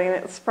old building.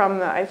 It's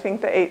from I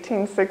think the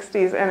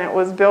 1860s, and it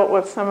was built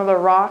with some of the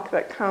rock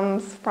that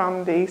comes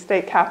from the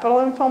state capitol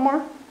in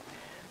Fillmore.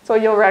 So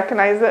you'll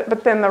recognize it.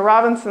 But then the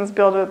Robinsons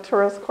built a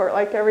tourist court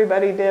like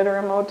everybody did, or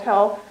a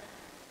motel,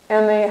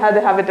 and they had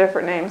to have a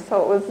different name. So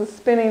it was the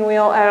spinning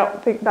wheel. I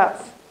don't think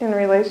that's in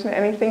relation to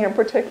anything in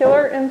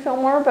particular in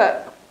Fillmore,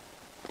 but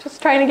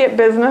just trying to get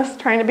business,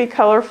 trying to be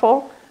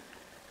colorful.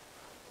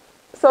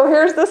 So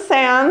here's the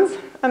Sands,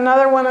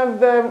 another one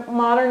of the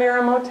modern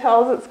era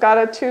motels. It's got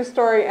a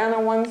 2-story and a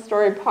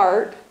 1-story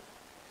part.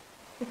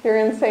 If you're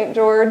in St.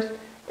 George,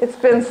 it's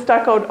been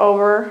stuccoed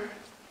over.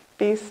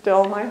 Be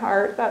still, my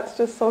heart. That's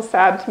just so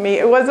sad to me.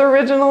 It was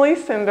originally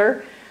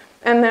cinder,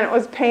 and then it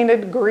was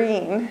painted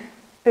green.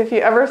 If you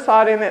ever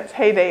saw it in its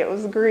heyday, it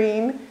was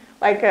green,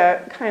 like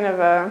a kind of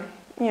a,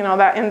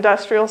 that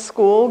industrial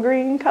school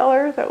green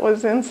color that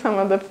was in some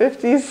of the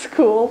 50s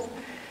schools.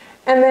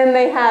 And then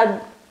they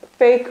had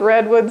fake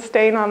redwood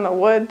stain on the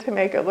wood to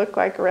make it look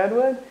like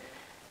redwood.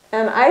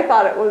 And I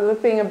thought it was a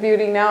thing of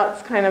beauty. Now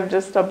it's kind of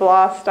just a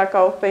blah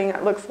stucco thing.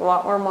 It looks a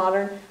lot more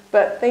modern.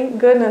 But thank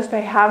goodness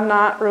they have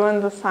not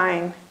ruined the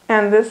sign.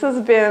 And this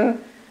has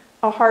been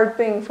a hard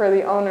thing for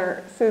the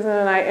owner. Susan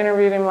and I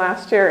interviewed him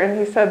last year, and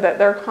he said that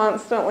they're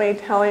constantly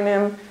telling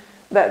him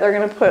that they're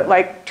going to put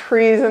like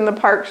trees in the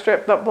park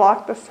strip that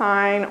block the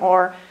sign,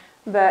 or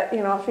that,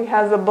 if he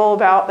has a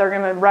bulb out, they're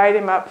going to write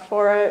him up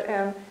for it.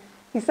 And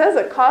he says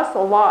it costs a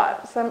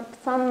lot,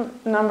 some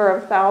number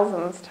of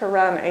thousands to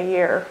run a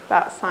year,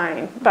 that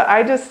sign. But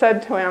I just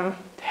said to him,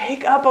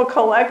 take up a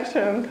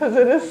collection, because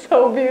it is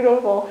so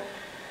beautiful.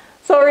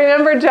 So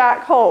remember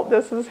Jack Holt,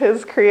 this is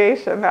his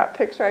creation, that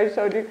picture I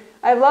showed you.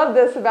 I love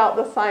this about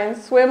the sign,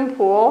 swim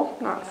pool,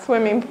 not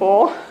swimming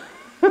pool.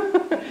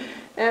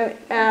 And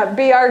and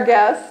be our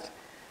guest.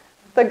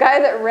 The guy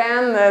that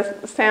ran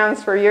the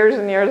sands for years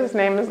and years, his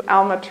name is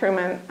Alma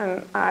Truman,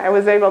 and I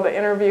was able to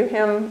interview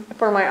him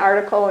for my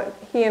article.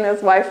 He and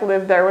his wife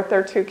lived there with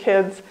their 2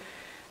 kids,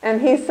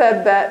 and he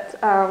said that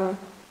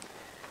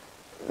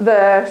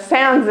the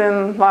sands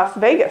in Las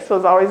Vegas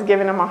was always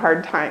giving him a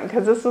hard time,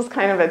 because this was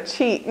kind of a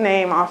cheat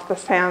name off the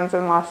sands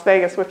in Las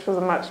Vegas, which was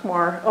a much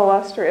more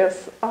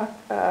illustrious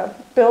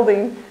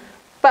building.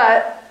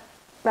 But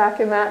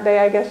back in that day,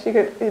 I guess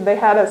they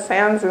had a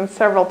sands in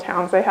several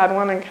towns. They had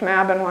one in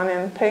Kanab and one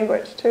in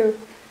Panguitch too.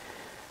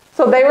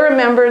 So they were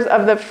members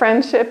of the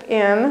Friendship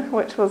Inn,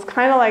 which was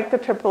kind of like the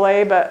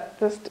AAA, but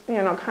just,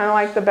 kind of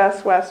like the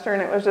Best Western.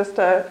 It was just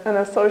an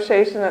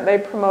association that they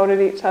promoted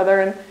each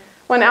other. And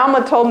when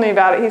Alma told me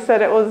about it, he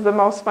said it was the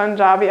most fun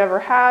job he ever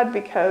had,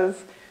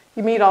 because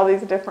you meet all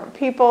these different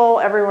people.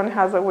 Everyone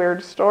has a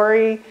weird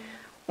story.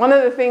 One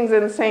of the things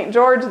in St.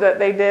 George that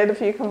they did, if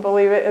you can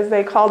believe it, is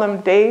they called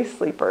them day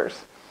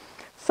sleepers.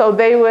 So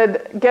they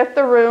would get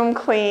the room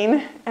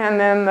clean, and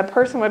then the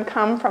person would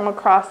come from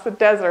across the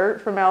desert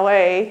from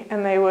LA,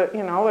 and they would,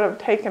 it would have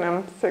taken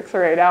them 6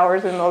 or 8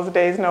 hours in those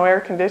days, no air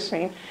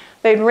conditioning.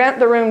 They'd rent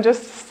the room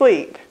just to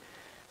sleep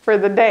for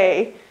the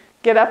day,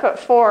 get up at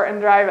 4 and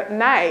drive at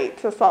night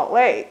to Salt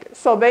Lake.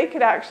 So they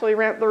could actually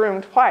rent the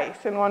room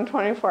twice in one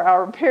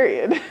 24-hour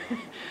period.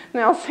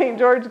 Now St.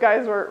 George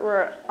guys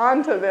were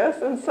onto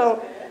this, and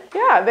so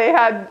yeah, they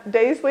had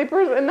day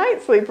sleepers and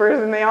night sleepers,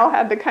 and they all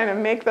had to kind of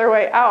make their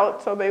way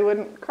out so they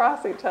wouldn't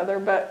cross each other.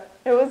 But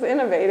it was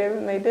innovative,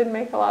 and they did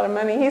make a lot of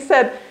money.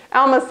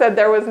 Alma said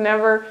there was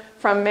never,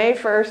 from May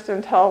 1st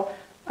until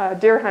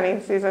deer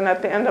hunting season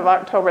at the end of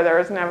October, there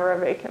was never a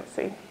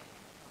vacancy.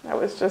 That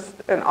was just,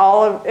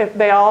 if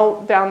they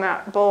all down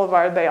that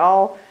boulevard, they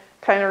all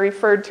kind of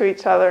referred to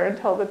each other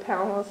until the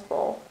town was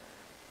full.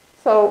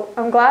 So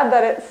I'm glad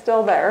that it's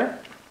still there.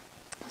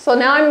 So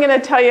now I'm going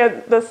to tell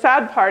you the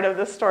sad part of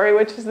the story,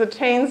 which is the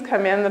chains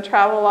come in. The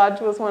Travel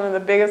Lodge was one of the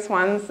biggest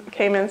ones. It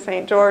came in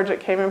St. George, it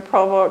came in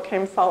Provo, it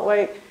came Salt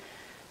Lake.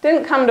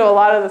 Didn't come to a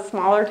lot of the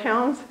smaller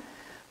towns,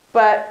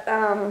 but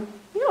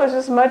it was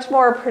just much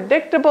more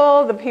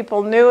predictable. The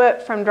people knew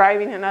it from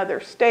driving in other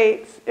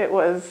states. It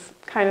was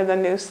kind of the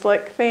new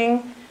slick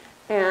thing,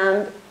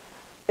 and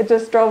it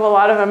just drove a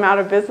lot of them out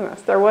of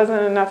business. There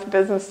wasn't enough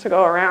business to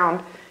go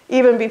around.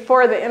 Even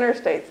before the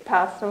interstates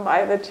passed them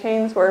by, the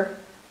chains were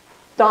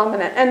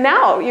dominant. And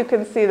now you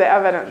can see the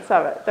evidence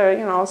of it.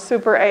 The,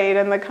 Super 8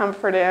 and the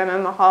Comfort Inn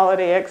and the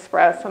Holiday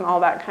Express and all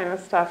that kind of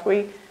stuff.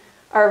 We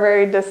are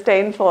very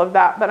disdainful of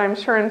that, but I'm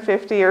sure in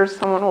 50 years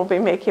someone will be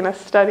making a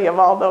study of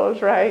all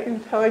those, right?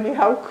 And telling you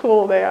how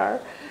cool they are.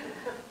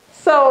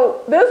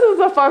 So this is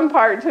the fun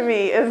part to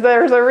me, is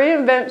there's a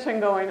reinvention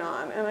going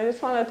on. And I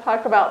just want to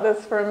talk about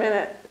this for a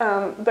minute.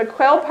 The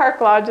Quail Park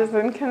Lodge is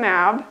in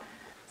Kanab.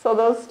 So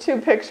those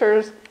 2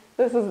 pictures,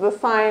 this is the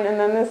sign, and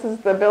then this is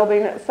the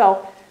building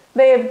itself.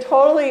 They have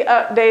totally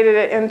updated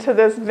it into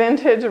this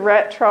vintage,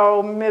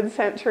 retro,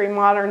 mid-century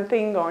modern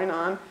thing going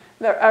on.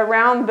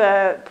 Around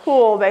the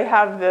pool, they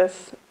have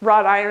this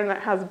wrought iron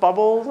that has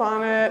bubbles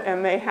on it,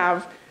 and they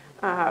have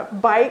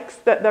bikes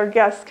that their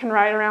guests can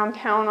ride around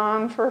town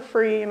on for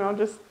free,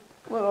 just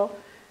little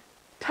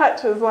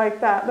touches like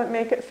that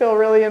make it feel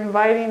really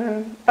inviting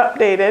and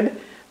updated,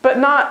 but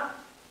not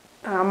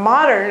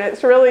modern.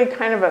 It's really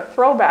kind of a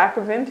throwback,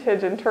 a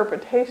vintage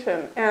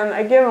interpretation, and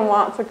I give them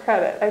lots of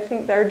credit. I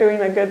think they're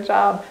doing a good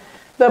job.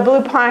 The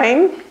Blue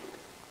Pine,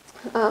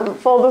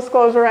 full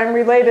disclosure, I'm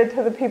related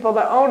to the people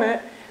that own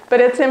it, but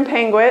it's in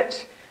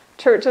Panguitch.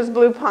 Church is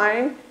Blue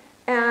Pine,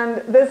 and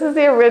this is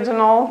the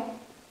original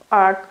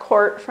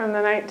court from the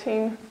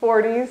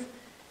 1940s,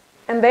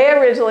 and they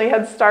originally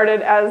had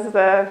started as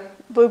the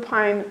Blue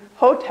Pine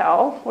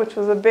Hotel, which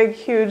was a big,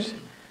 huge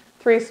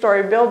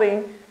 3-story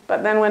building.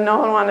 But then when no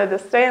one wanted to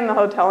stay in the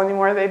hotel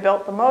anymore, they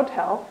built the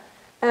motel.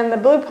 And the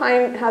Blue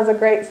Pine has a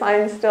great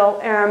sign still.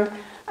 And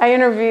I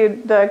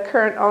interviewed the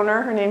current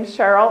owner, her name's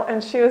Cheryl,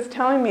 and she was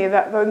telling me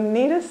that the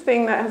neatest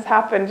thing that has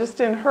happened just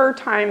in her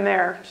time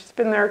there, she's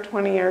been there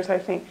 20 years, I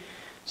think.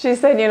 She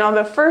said,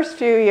 the first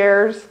few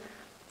years,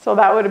 so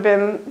that would have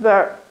been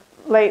the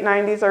late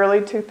 90s,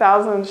 early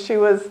 2000s, she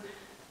was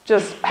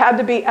just had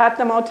to be at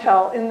the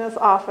motel in this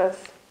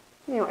office,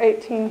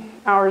 18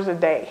 hours a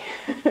day.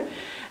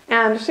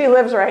 And she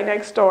lives right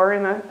next door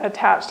in an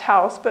attached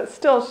house, but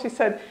still, she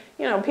said,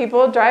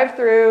 people would drive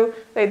through,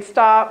 they'd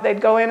stop, they'd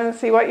go in and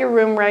see what your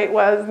room rate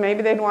was,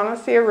 maybe they'd want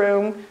to see a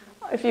room.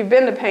 If you've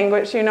been to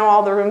Panguitch,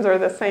 all the rooms are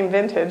the same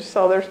vintage,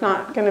 so there's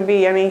not going to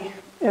be any,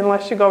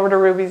 unless you go over to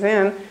Ruby's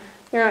Inn,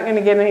 you're not going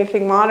to get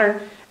anything modern.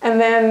 And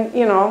then,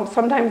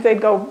 sometimes they'd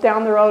go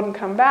down the road and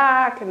come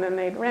back, and then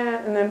they'd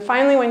rent, and then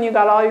finally when you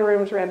got all your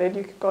rooms rented,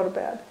 you could go to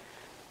bed.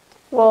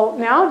 Well,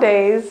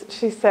 nowadays,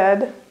 she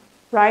said,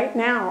 right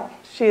now,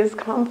 she is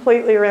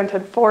completely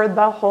rented for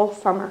the whole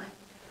summer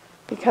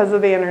because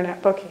of the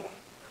internet booking.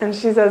 And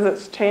she says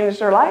it's changed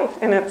her life,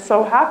 and it's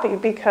so happy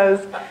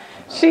because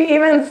she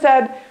even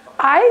said,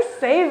 I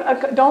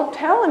save, don't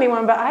tell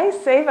anyone, but I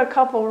save a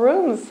couple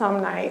rooms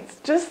some nights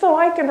just so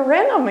I can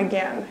rent them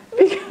again.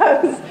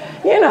 Because,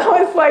 you know,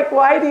 it's like,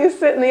 why do you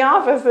sit in the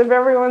office if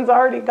everyone's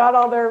already got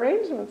all their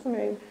arrangements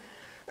made?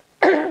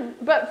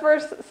 But for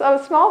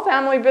a small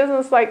family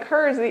business like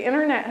hers, the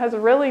internet has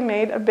really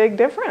made a big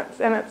difference.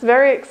 And it's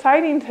very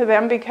exciting to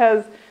them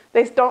because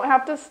they don't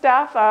have to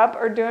staff up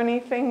or do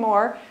anything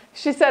more.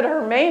 She said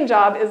her main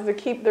job is to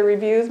keep the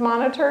reviews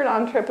monitored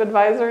on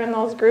TripAdvisor in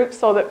those groups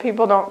so that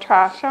people don't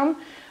trash them.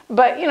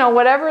 But, you know,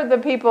 whatever the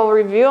people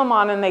review them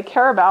on and they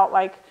care about,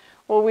 like,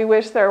 well, we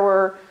wish there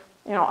were,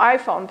 you know,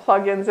 iPhone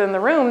plugins in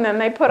the room, then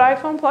they put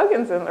iPhone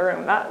plugins in the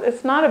room.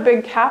 It's not a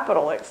big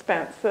capital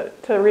expense to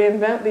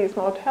reinvent these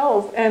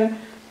motels. And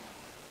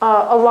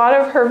a lot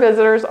of her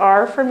visitors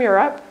are from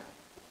Europe,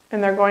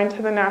 and they're going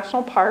to the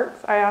national parks.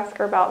 I asked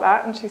her about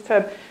that, and she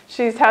said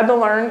she's had to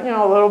learn, you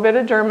know, a little bit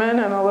of German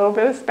and a little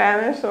bit of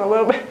Spanish and a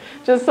little bit,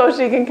 just so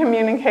she can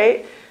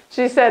communicate.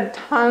 She said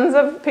tons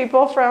of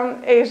people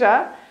from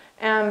Asia,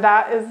 and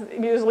that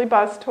is usually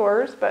bus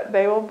tours, but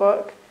they will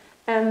book.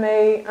 And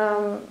they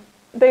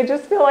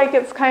just feel like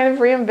it's kind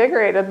of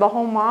reinvigorated the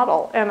whole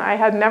model. And I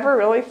had never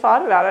really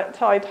thought about it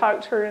until I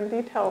talked to her in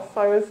detail, so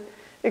I was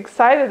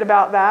excited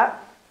about that.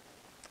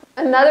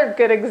 Another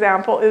good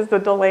example is the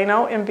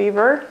Delano in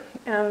Beaver,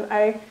 and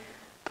I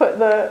put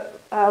the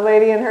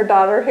lady and her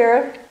daughter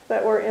here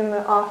that were in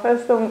the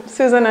office. So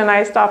Susan and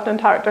I stopped and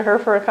talked to her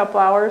for a couple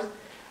hours.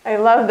 I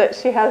love that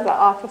she has the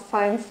office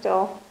sign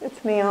still.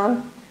 It's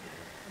neon.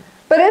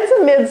 But it's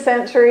a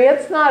mid-century.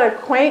 It's not a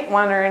quaint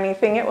one or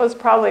anything. It was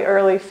probably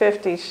early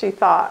 50s, she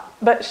thought.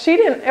 But she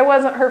didn't, it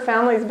wasn't her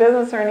family's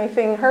business or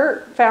anything.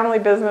 Her family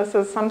business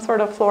is some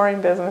sort of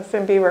flooring business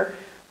in Beaver.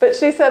 But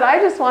she said, I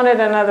just wanted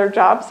another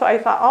job, so I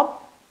thought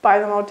I'll buy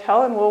the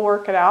motel and we'll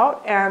work it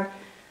out. And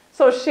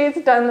so she's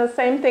done the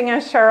same thing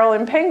as Cheryl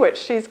in Penguich.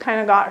 She's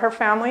kind of got her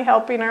family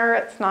helping her.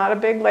 It's not a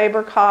big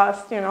labor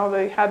cost. You know,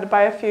 they had to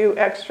buy a few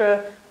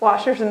extra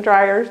washers and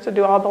dryers to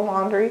do all the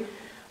laundry.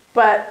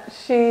 But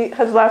she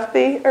has left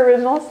the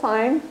original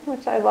sign,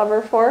 which I love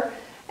her for.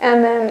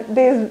 And then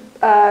these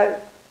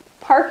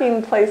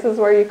parking places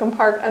where you can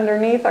park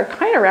underneath are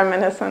kind of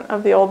reminiscent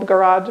of the old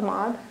garage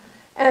mod.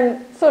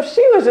 And so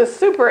she was just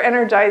super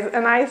energized.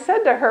 And I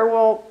said to her,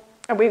 well,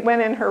 we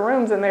went in her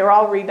rooms and they were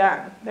all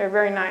redone. They're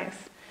very nice.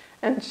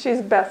 And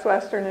she's Best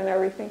Western and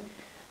everything.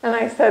 And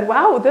I said,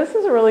 wow, this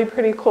is really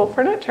pretty cool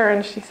furniture.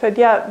 And she said,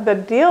 yeah, the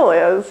deal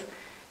is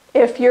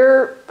if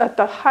you're at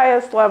the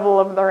highest level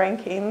of the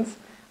rankings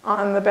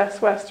on the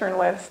Best Western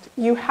list,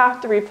 you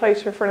have to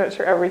replace your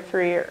furniture every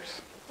 3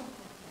 years.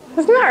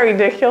 Isn't that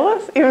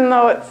ridiculous, even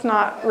though it's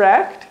not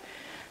wrecked?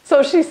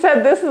 So she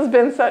said this has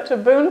been such a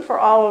boon for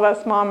all of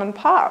us mom and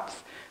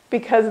pops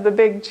because the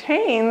big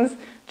chains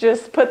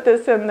just put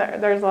this in there.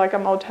 There's like a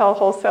motel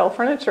wholesale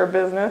furniture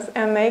business,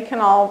 and they can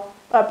all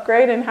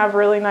upgrade and have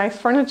really nice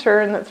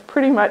furniture, and it's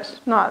pretty much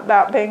not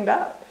that banged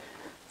up.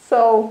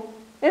 So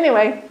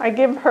anyway, I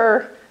give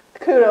her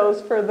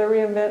kudos for the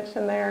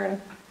reinvention there,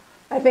 and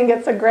I think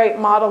it's a great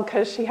model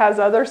because she has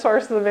other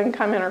sources of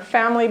income in her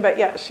family, but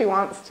yet she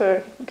wants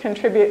to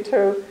contribute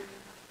to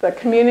the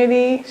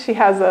community. She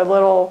has a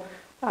little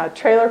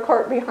trailer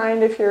court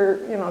behind if you're,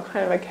 you know,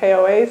 kind of a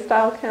KOA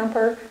style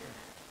camper.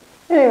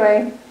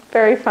 Anyway,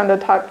 very fun to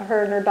talk to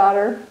her and her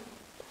daughter.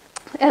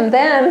 And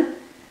then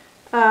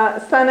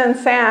Sun and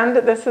Sand,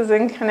 this is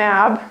in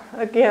Kanab.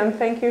 Again,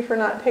 thank you for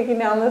not taking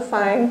down the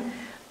sign.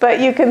 But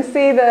you can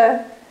see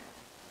the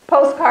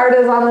postcard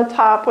is on the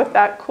top with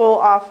that cool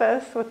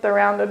office with the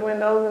rounded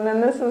windows. And then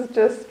this is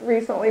just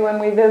recently when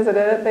we visited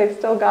it. They've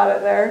still got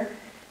it there.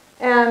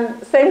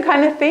 And same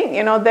kind of thing,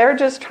 you know, they're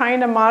just trying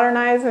to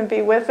modernize and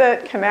be with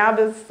it. Kanab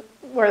is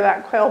where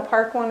that Quail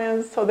Park one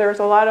is, so there's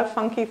a lot of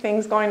funky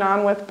things going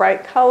on with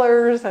bright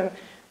colors and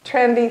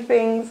trendy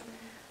things.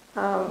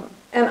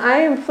 And I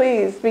am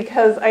pleased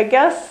because I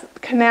guess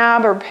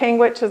Kanab or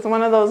Penguich is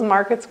one of those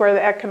markets where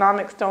the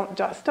economics don't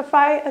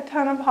justify a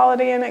ton of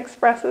Holiday Inn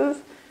Expresses.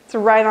 It's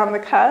right on the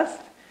cusp.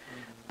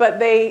 But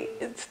they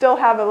still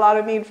have a lot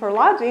of need for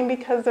lodging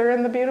because they're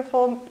in the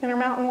beautiful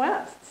Intermountain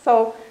West.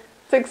 So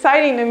it's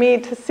exciting to me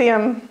to see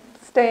them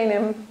staying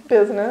in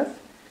business.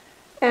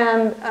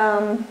 And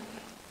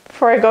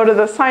before I go to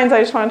the signs, I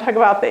just want to talk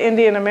about the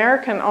Indian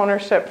American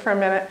ownership for a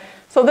minute.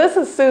 So this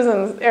is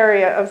Susan's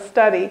area of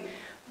study.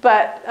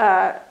 But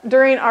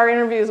during our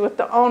interviews with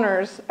the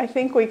owners, I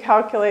think we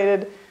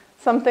calculated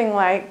something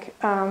like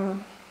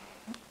 60%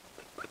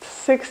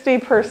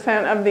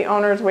 of the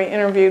owners we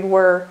interviewed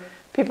were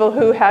people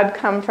who had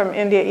come from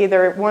India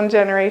either one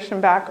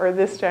generation back or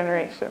this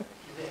generation.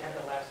 Do they have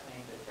the last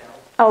name Patel?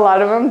 A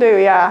lot of them do,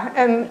 yeah.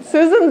 And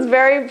Susan's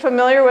very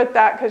familiar with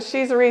that because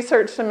she's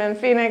researched them in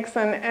Phoenix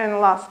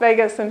and Las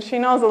Vegas, and she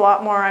knows a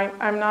lot more.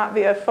 I'm not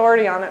the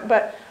authority on it,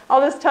 but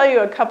I'll just tell you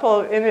a couple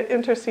of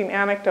interesting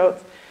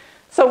anecdotes.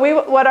 So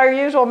what our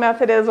usual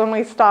method is when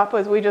we stop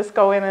is we just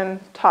go in and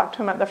talk to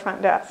them at the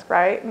front desk,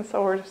 right? And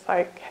so we're just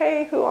like,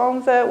 hey, who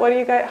owns it? What do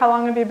you guys, how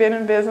long have you been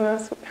in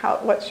business?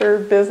 What's your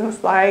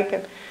business like?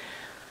 And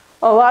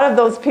a lot of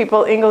those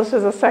people, English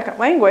is a second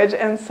language,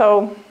 and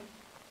so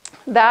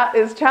that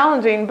is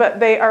challenging, but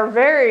they are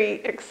very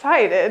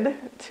excited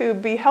to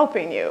be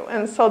helping you.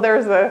 And so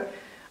there's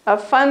a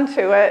fun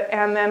to it,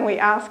 and then we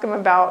ask them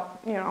about,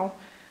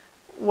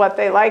 what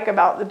they like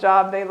about the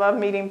job. They love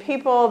meeting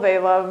people. They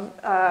love,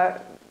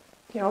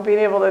 being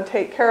able to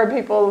take care of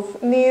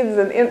people's needs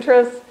and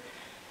interests.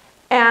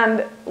 And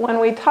when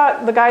we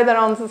talk, the guy that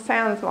owns the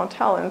Sands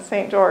Motel in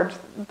St. George,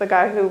 the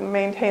guy who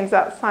maintains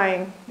that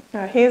sign,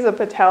 he's a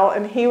Patel,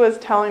 and he was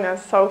telling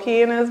us, so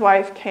he and his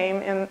wife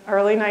came in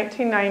early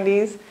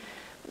 1990s.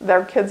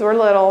 Their kids were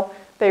little.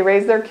 They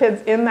raised their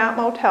kids in that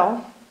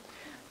motel.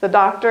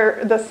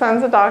 The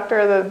son's a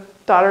doctor, the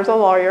daughter's a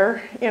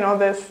lawyer.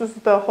 This is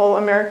the whole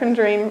American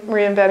dream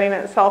reinventing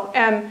itself.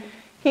 And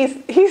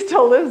he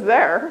still lives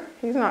there.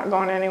 He's not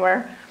going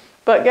anywhere.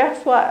 But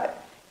guess what?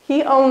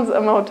 He owns a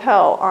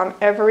motel on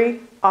every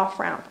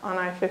off-ramp on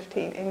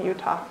I-15 in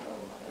Utah.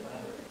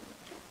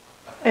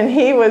 And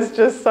he was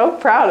just so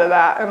proud of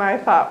that. And I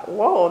thought,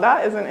 whoa,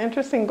 that is an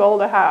interesting goal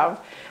to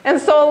have. And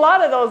so a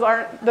lot of those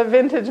aren't the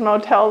vintage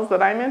motels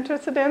that I'm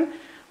interested in.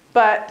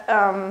 But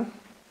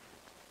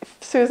if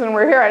Susan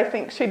were here, I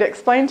think she'd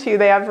explain to you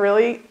they have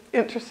really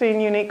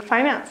interesting, unique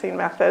financing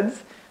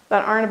methods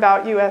that aren't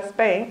about U.S.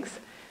 banks.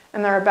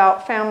 And they're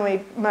about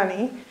family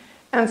money.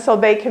 And so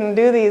they can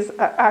do these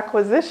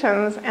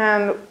acquisitions,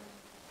 and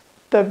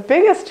the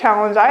biggest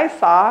challenge I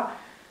saw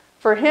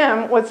for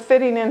him was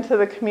fitting into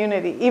the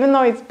community. Even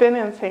though he's been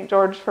in St.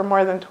 George for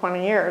more than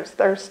 20 years,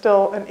 there's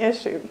still an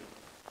issue.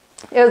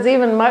 It was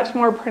even much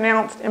more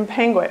pronounced in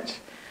Panguitch.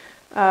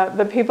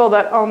 The people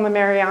that own the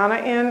Mariana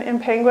Inn in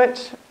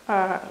Panguitch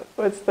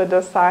was the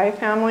Desai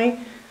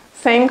family.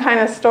 Same kind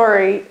of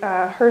story.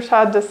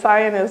 Hershad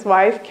Desai and his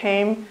wife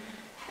came.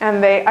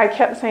 And I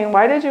kept saying,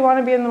 why did you want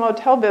to be in the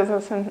motel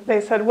business? And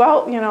they said,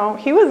 well,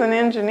 he was an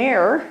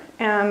engineer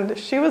and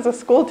she was a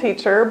school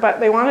teacher, but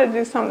they wanted to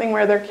do something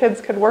where their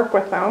kids could work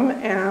with them.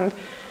 And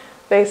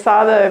they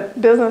saw the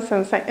business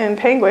in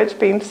Panguitch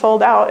being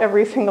sold out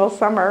every single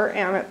summer,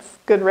 and it's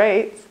good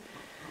rates.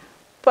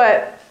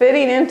 But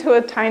fitting into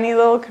a tiny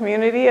little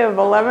community of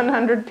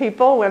 1,100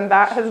 people when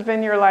that has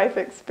been your life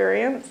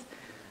experience.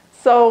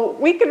 So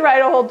we could write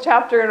a whole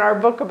chapter in our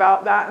book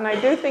about that, and I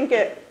do think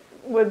it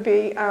would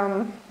be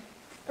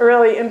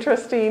really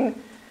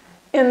interesting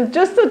in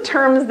just the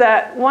terms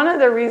that one of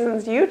the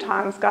reasons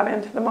Utahns got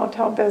into the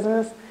motel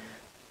business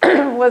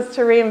was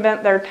to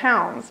reinvent their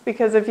towns.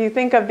 Because if you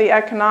think of the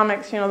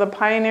economics, the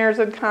pioneers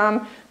had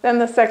come, then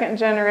the second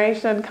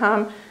generation had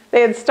come.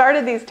 They had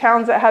started these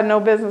towns that had no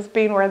business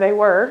being where they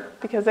were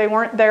because they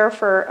weren't there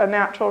for a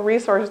natural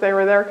resource. They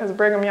were there because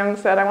Brigham Young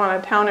said, I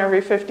want a town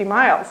every 50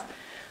 miles.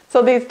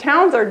 So these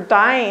towns are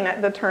dying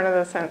at the turn of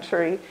the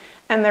century.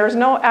 And there's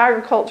no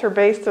agriculture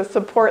base to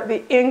support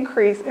the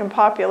increase in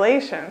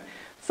population.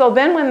 So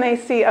then when they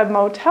see a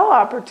motel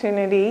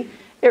opportunity,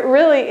 it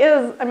really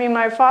is,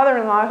 my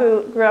father-in-law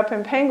who grew up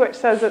in Panguitch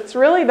says it's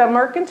really the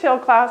mercantile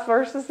class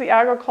versus the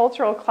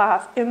agricultural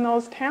class in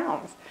those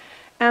towns.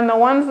 And the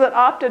ones that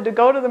opted to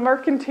go to the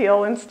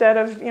mercantile instead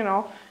of,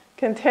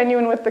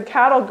 continuing with the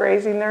cattle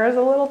grazing, there is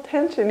a little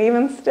tension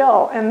even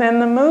still. And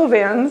then the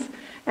move-ins,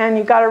 and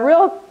you got a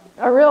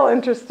real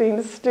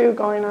interesting stew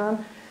going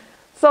on.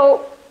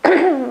 So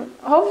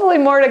hopefully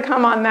more to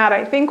come on that.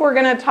 I think we're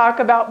going to talk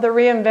about the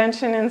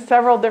reinvention in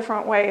several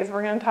different ways.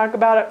 We're going to talk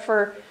about it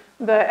for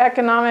the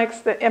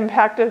economics, the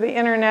impact of the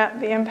internet,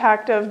 the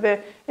impact of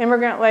the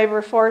immigrant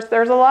labor force.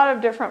 There's a lot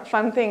of different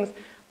fun things.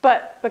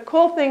 But the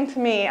cool thing to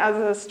me as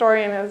a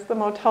historian is the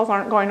motels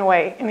aren't going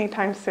away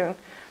anytime soon.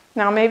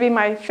 Now maybe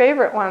my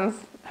favorite ones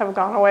have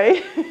gone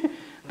away,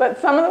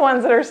 but some of the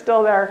ones that are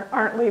still there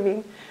aren't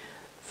leaving.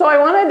 So I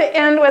wanted to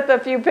end with a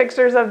few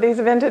pictures of these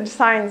vintage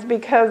signs,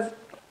 because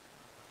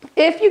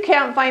if you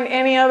can't find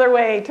any other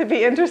way to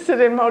be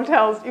interested in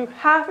motels, you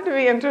have to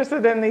be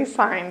interested in these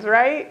signs,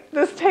 right?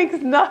 This takes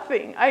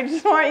nothing. I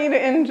just want you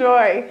to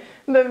enjoy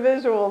the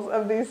visuals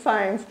of these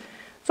signs.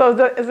 So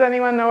does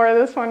anyone know where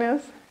this one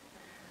is?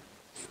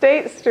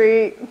 State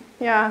Street,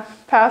 yeah,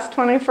 past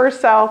 21st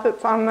South.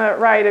 It's on the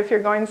right if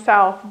you're going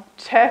south.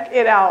 Check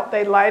it out.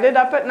 They light it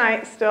up at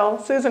night still.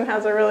 Susan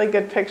has a really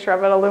good picture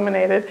of it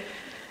illuminated,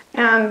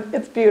 and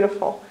it's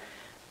beautiful.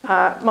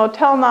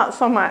 Motel, not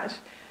so much.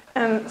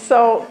 And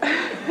so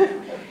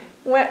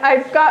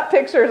I've got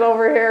pictures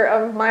over here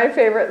of my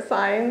favorite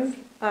signs,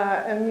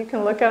 and you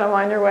can look at them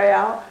on your way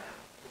out.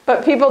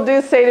 But people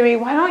do say to me,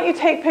 why don't you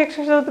take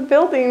pictures of the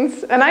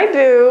buildings? And I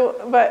do,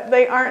 but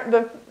they aren't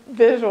the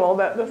visual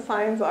that the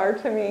signs are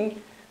to me.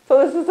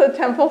 So this is a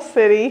Temple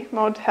City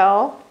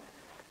motel.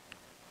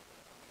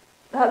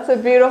 That's a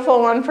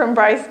beautiful one from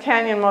Bryce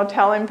Canyon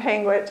Motel in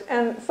Panguitch.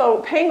 And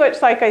so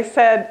Panguitch, like I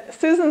said,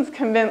 Susan's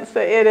convinced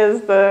that it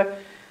is the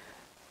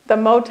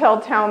motel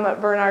town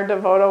that Bernard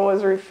DeVoto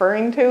was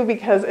referring to,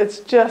 because it's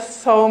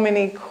just so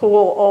many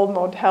cool old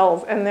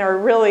motels, and they're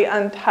really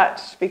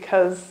untouched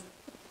because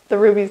the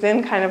Ruby's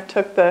Inn kind of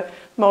took the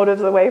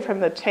motives away from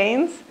the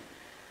chains.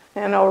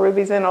 And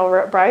Ruby's Inn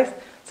over at Bryce.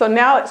 So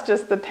now it's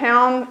just the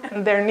town,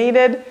 and they're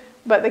needed,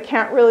 but they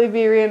can't really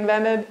be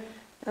reinvented.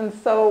 And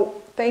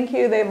so thank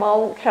you. They've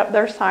all kept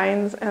their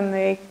signs and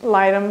they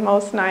light them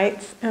most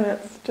nights, and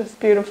it's just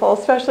beautiful,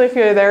 especially if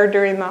you're there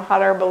during the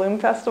hot air balloon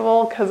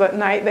festival, because at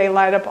night they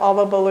light up all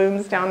the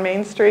balloons down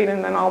Main Street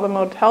and then all the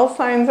motel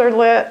signs are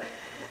lit.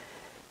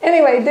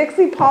 Anyway,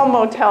 Dixie Palm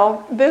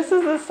Motel. This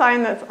is the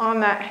sign that's on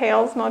that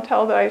Hales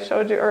Motel that I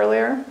showed you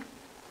earlier.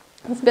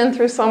 It's been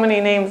through so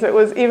many names. It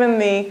was even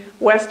the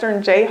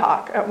Western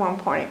Jayhawk at one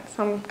point.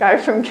 Some guy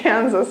from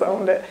Kansas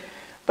owned it.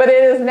 But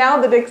it is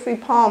now the Dixie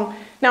Palm.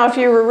 Now, if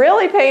you were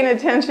really paying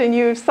attention,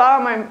 you saw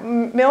my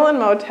Millen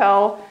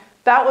Motel.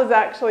 That was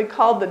actually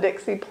called the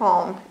Dixie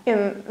Palm.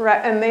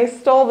 And they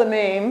stole the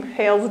name,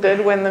 Hales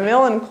did, when the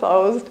Millen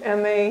closed,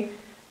 and they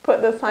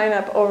put the sign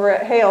up over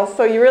at Hales.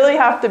 So you really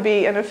have to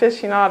be an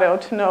aficionado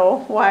to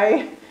know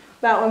why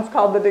that one's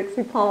called the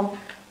Dixie Palm.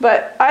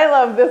 But I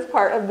love this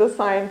part of the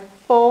sign,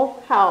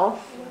 full house,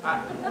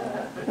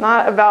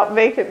 not about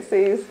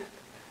vacancies.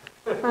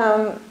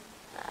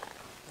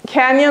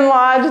 Canyon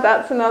Lodge,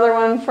 that's another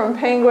one from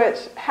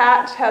Panguitch.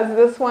 Hatch has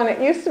this one. It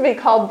used to be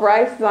called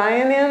Bryce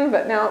Zion Inn,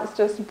 but now it's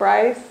just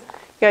Bryce.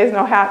 You guys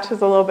know Hatch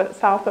is a little bit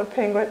south of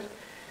Panguitch.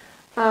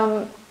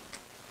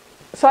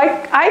 So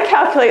I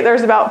calculate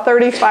there's about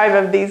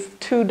 35 of these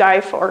to die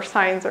for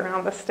signs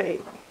around the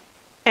state.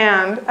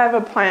 And I have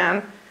a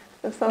plan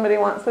if somebody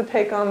wants to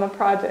take on the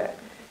project.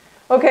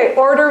 Okay,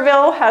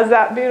 Orderville has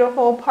that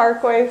beautiful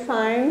Parkway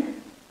sign.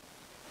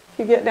 If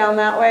you get down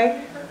that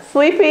way.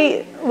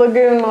 Sleepy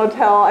Lagoon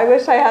Motel. I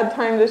wish I had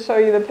time to show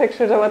you the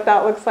pictures of what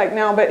that looks like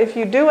now, but if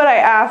you do what I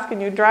ask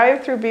and you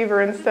drive through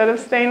Beaver instead of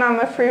staying on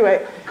the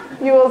freeway,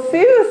 you will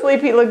see the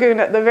Sleepy Lagoon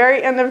at the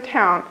very end of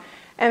town.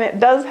 And it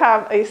does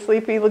have a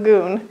sleepy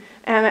lagoon,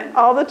 and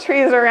all the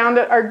trees around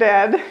it are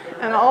dead,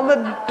 and all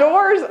the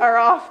doors are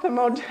off the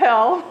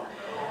motel.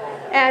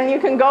 And you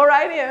can go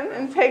right in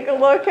and take a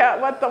look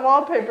at what the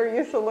wallpaper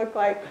used to look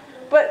like.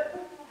 But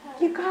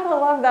you gotta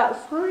love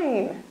that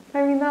sign.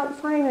 I mean, that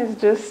sign is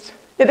just,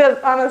 it is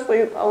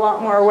honestly a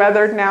lot more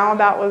weathered now.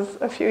 That was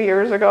a few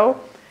years ago.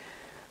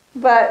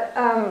 But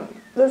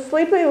the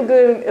Sleepy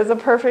Lagoon is a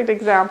perfect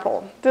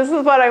example. This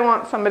is what I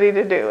want somebody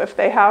to do if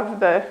they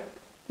have the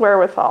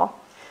wherewithal.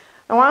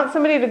 I want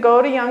somebody to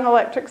go to Young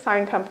Electric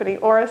Sign Company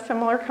or a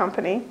similar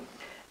company,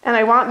 and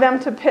I want them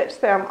to pitch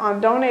them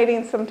on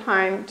donating some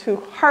time to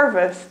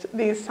harvest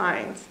these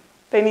signs.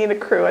 They need a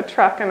crew, a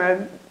truck and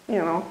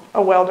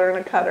a welder and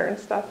a cutter and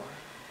stuff.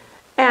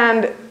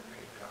 And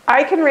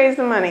I can raise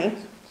the money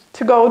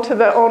to go to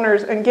the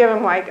owners and give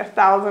them like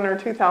 $1,000 or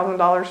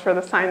 $2,000 for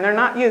the sign. They're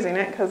not using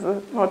it because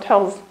the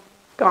motel's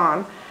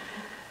gone.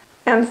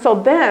 And so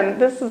then,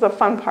 this is the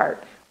fun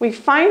part. We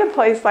find a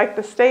place like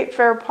the State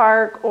Fair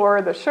Park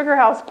or the Sugar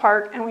House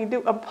Park, and we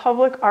do a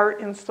public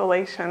art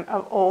installation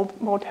of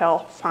old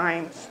motel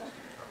signs.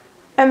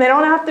 And they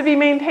don't have to be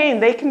maintained.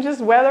 They can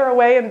just weather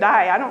away and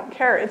die. I don't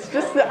care. It's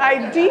just the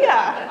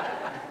idea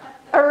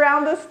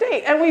around the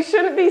state. And we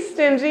shouldn't be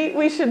stingy.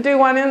 We should do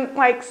one in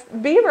like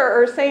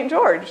Beaver or St.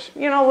 George.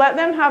 You know, let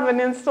them have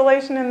an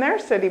installation in their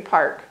city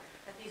park.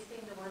 Have you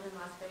seen the one in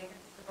Las Vegas?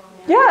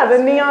 Yeah,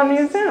 the Neon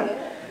Museum.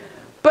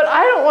 But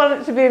I don't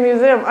want it to be a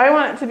museum. I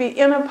want it to be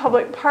in a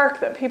public park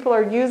that people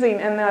are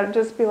using, and they'll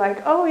just be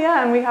like, oh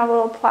yeah, and we have a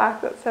little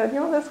plaque that said,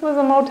 this was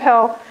a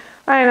motel.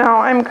 I know,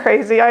 I'm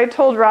crazy. I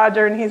told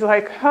Roger, and he's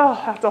like, oh,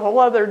 that's a whole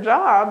other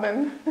job.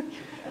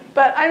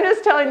 But I'm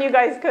just telling you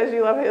guys because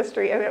you love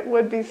history, and it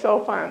would be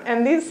so fun.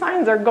 And these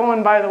signs are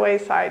going by the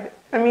wayside.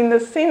 I mean,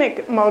 the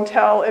Scenic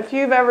Motel, if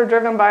you've ever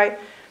driven by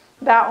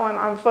that one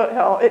on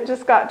Foothill, it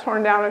just got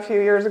torn down a few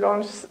years ago,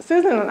 and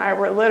Susan and I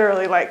were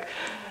literally like,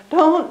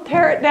 don't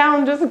tear it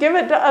down, just give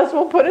it to us,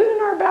 we'll put it in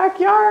our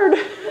backyard.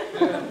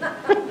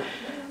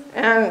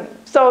 And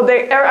so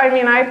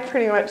I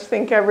pretty much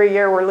think every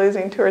year we're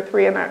losing 2 or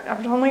 3, and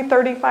there's only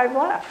 35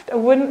 left. It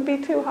wouldn't be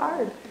too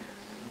hard.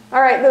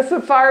 All right, the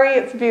Safari,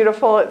 it's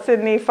beautiful, it's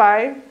in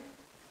Nephi.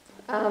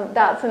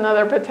 That's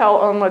another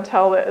Patel-owned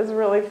motel that is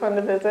really fun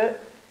to visit.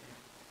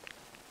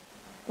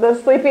 The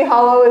Sleepy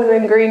Hollow is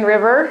in Green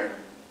River.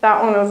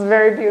 That one was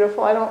very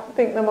beautiful. I don't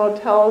think the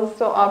motel is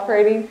still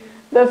operating.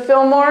 The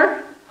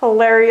Fillmore,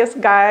 hilarious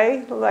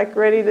guy, like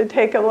ready to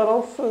take a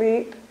little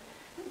sleep.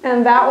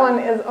 And that one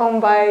is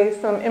owned by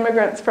some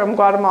immigrants from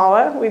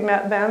Guatemala. We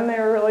met them. They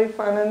were really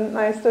fun and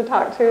nice to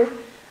talk to.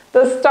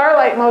 The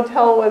Starlight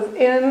Motel was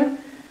in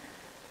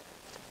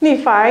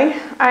Nephi.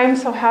 I'm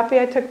so happy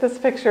I took this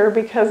picture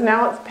because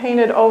now it's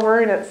painted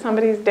over and it's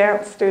somebody's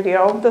dance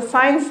studio. The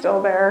sign's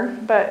still there,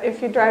 but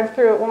if you drive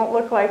through it won't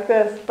look like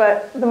this.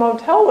 But the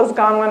motel was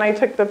gone when I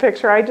took the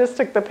picture. I just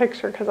took the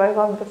picture because I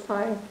love the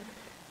sign.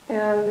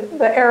 And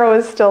the arrow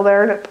is still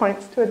there and it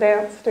points to a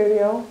dance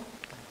studio.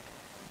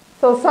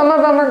 So some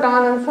of them are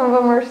gone and some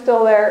of them are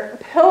still there.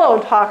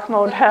 Pillow Talk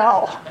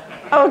Motel.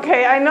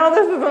 Okay, I know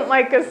this isn't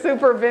like a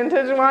super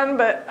vintage one,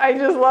 but I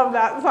just love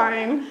that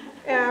sign.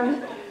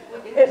 And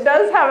it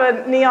does have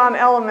a neon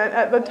element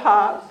at the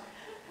top.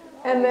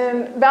 And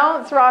then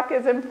Balance Rock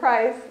is in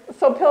Price.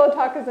 So Pillow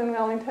Talk is in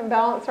Wellington.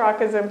 Balance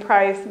Rock is in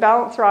Price.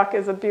 Balance Rock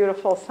is a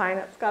beautiful sign.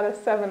 It's got a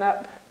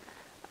 7-Up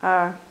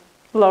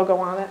logo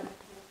on it,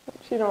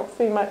 which you don't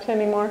see much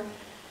anymore.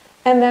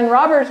 And then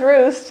Robber's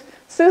Roost,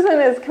 Susan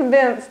is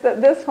convinced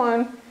that this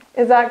one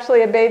is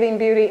actually a bathing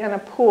beauty and a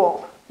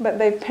pool, but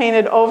they've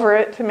painted over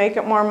it to make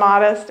it more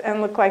modest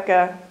and look like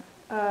a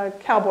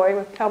cowboy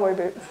with cowboy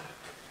boots.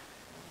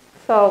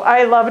 So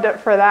I loved it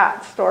for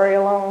that story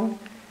alone.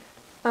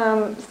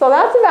 So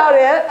that's about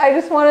it. I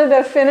just wanted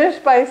to finish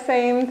by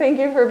saying thank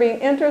you for being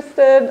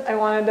interested. I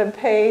wanted to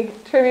pay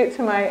tribute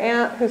to my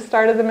aunt who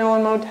started the Mill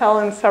and Motel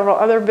and several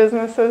other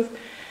businesses.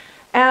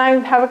 And I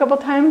have a couple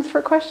times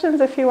for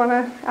questions if you want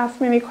to ask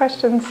me any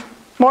questions.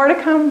 More to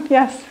come?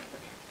 Yes?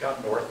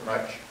 Got north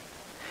much?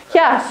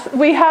 Yes,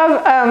 we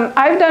have.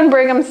 I've done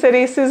Brigham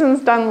City.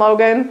 Susan's done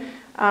Logan.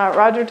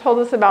 Roger told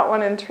us about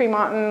one in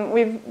Tremont.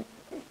 We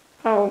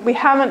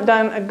haven't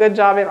done a good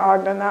job in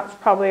Ogden. That's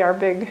probably our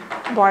big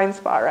blind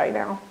spot right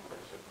now.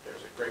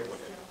 There's a great one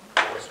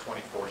in West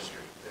 24th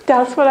Street.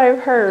 That's what I've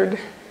heard.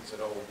 It's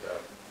an old,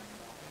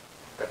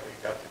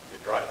 got the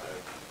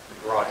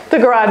garage. The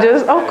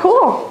garages. Oh,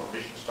 cool.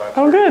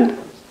 Oh, good.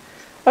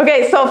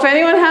 Okay, so if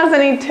anyone has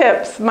any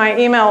tips, my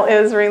email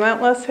is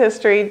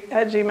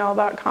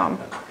relentlesshistory@gmail.com.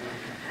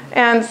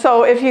 And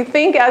so if you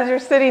think as you're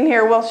sitting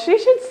here, well, she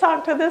should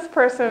talk to this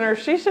person or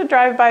she should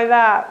drive by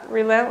that,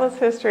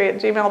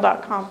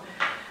 relentlesshistory@gmail.com.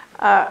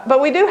 But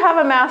we do have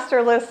a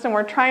master list and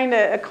we're trying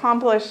to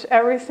accomplish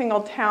every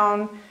single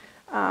town.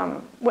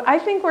 I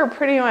think we're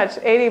pretty much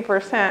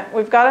 80%.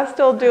 We've got to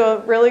still do a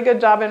really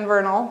good job in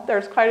Vernal.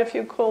 There's quite a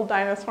few cool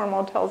dinosaur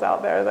motels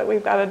out there that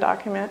we've got to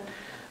document.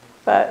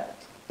 But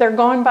they're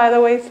going by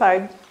the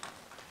wayside.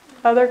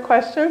 Other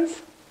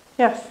questions?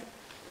 Yes?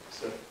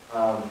 So,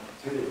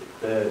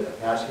 the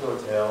Apache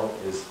Motel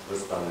is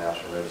listed on the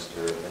National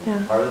Register, and Yeah.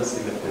 part of the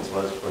significance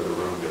was for the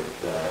room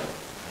that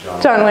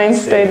John Wayne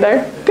stayed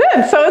there.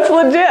 Good, so it's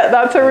legit.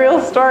 That's a real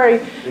story.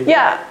 They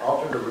Yeah.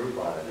 altered the roof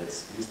on it.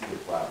 It used to be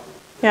flat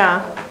roof.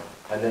 Yeah.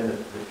 And then the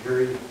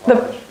Fury The-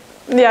 Lodge.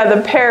 Yeah,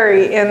 the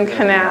Perry in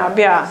Kanab,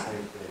 yeah.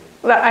 Same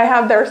thing. I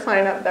have their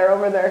sign up there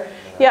over there.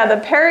 Yeah, the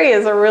Perry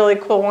is a really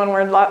cool one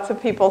where lots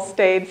of people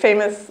stayed,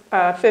 famous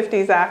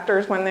 50s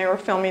actors when they were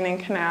filming in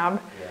Kanab. Yeah.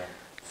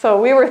 So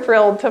we were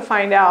thrilled to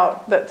find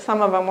out that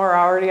some of them were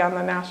already on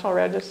the National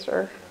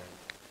Register.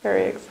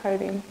 Very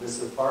exciting. The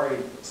safari,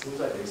 as soon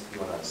as I basically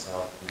went on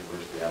South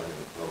University Avenue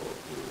in Provo,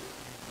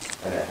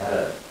 and it had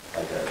a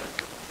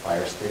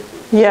fire stick.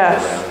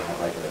 Yes. Around and had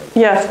like a,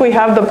 Yes, we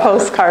have the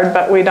postcard,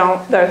 but we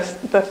don't,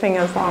 the thing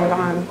is long the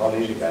gone.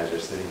 Polynesian guys are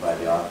sitting by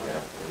the off-ramp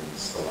and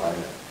still on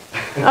it.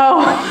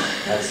 Oh,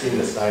 I've seen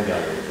the sign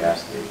down at the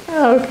gas station.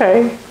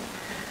 okay.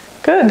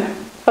 Good.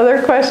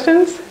 Other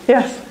questions?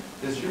 Yes.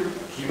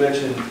 You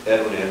mentioned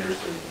Edwin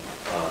Anderson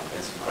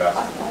and some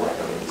craftsman work. I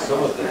mean,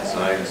 some of the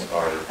designs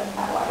are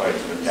quite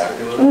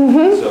spectacular.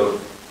 So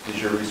did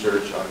your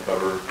research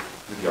uncover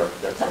who the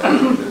architects are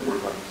that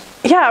work on this?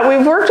 Yeah,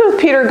 we've worked with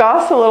Peter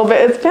Goss a little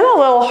bit. It's been a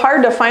little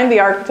hard to find the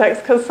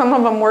architects because some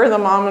of them were the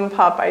mom and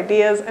pop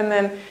ideas. And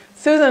then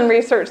Susan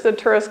researched the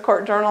Tourist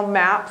Court Journal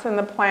maps and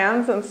the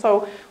plans. And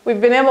so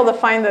we've been able to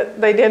find that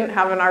they didn't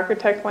have an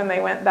architect when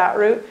they went that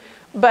route.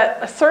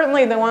 But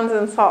certainly the ones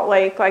in Salt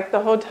Lake, like the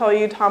Hotel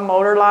Utah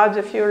Motor Lodge,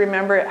 if you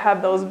remember, it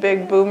had those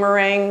big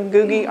boomerang,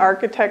 googie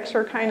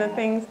architecture kind of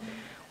things.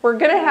 We're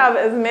going to have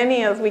as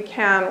many as we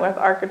can with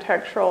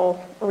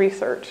architectural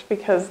research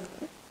because,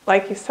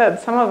 like you said,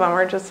 some of them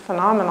are just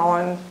phenomenal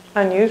and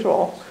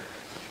unusual.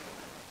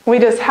 We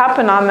just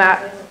happened on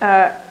that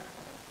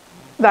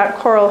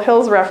Coral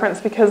Hills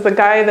reference because the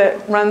guy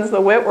that runs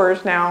the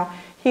Whitworths now,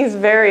 he's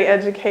very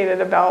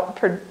educated about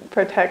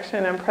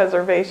protection and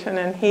preservation,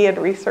 and he had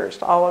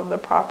researched all of the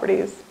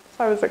properties.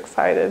 So I was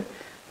excited.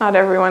 Not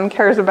everyone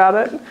cares about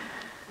it. A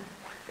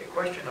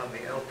question on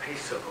the El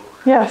Paso.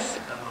 Yes.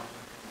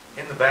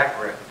 In the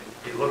background,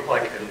 it looked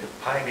like a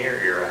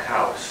pioneer era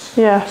house.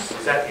 Yes.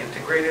 Was that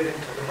integrated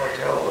into the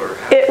motel, or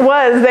how? It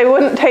was. They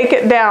wouldn't take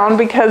it down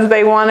because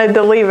they wanted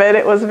to leave it.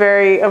 It was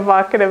very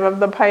evocative of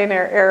the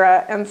pioneer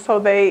era, and so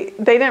they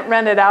didn't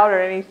rent it out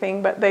or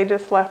anything, but they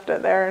just left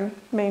it there and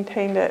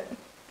maintained it.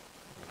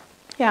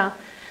 Yeah.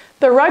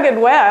 The Rugged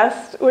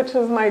West, which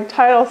is my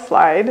title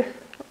slide, I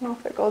don't know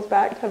if it goes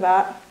back to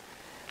that,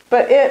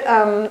 but it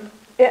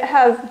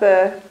has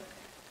the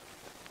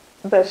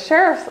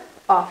sheriff's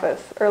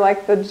office, or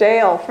like the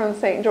jail from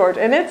St. George,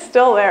 and it's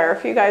still there.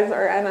 If you guys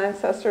are at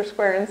Ancestor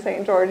Square in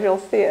St. George, you'll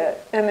see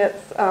it. And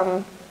it's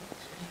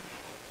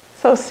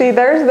so see,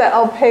 there's the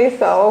El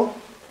Paso,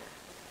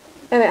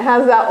 and it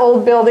has that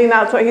old building.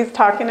 That's what he's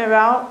talking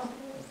about.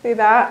 See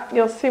that?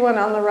 You'll see one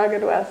on the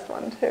Rugged West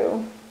one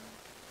too.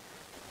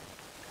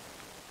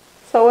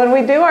 So when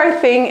we do our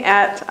thing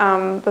at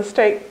the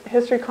State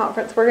History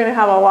Conference, we're going to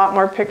have a lot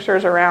more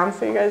pictures around,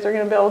 so you guys are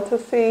going to be able to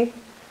see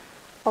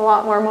a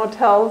lot more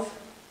motels.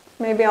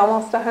 Maybe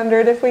almost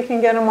 100 if we can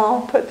get them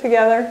all put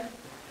together.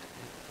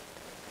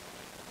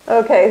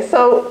 Okay,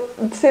 so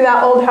see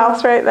that old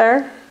house right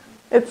there?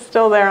 It's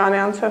still there on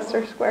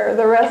Ancestor Square.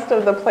 The rest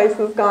of the place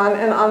is gone,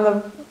 and on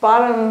the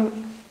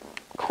bottom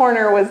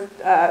corner was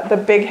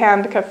the Big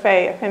Hand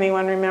Cafe, if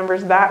anyone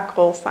remembers that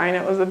cool sign.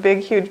 It was a big,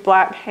 huge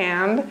black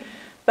hand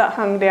that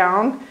hung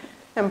down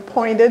and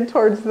pointed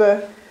towards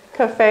the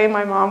Cafe.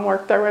 My mom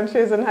worked there when she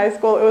was in high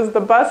school. It was the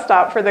bus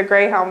stop for the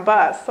Greyhound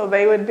bus. So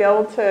they would be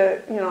able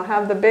to,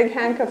 have the big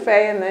hand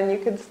cafe, and then you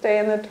could stay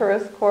in the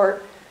tourist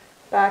court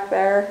back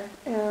there.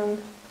 And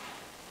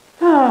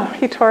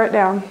he tore it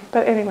down.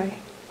 But anyway,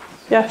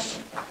 yes.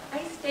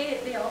 I stayed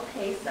at the El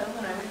Paso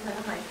when I was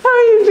in high school.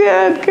 Oh, you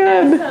did?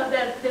 Good. So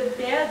the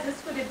beds,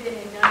 this would have been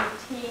in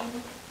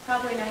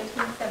probably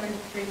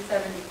 1973,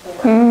 74.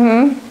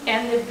 Mm-hmm.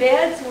 And the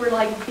beds were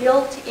like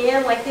built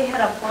in, like they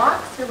had a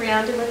box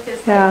around it with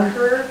this Yeah. like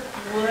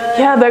curved wood.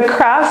 Yeah, the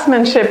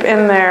craftsmanship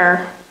in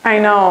there. I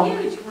know.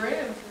 Huge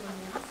room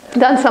for massive.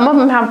 Then some of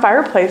them have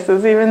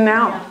fireplaces even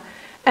now. Yeah.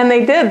 And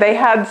they did. They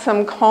had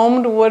some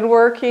combed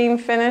woodworking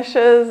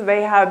finishes.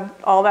 They had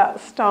all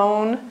that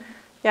stone.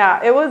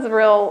 Yeah, it was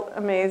real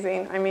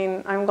amazing. I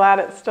mean, I'm glad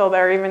it's still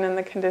there, even in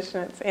the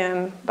condition it's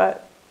in.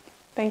 But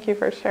thank you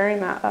for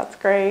sharing that. That's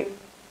great.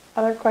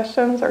 Other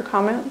questions or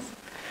comments?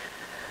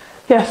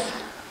 Yes.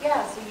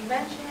 Yeah, so you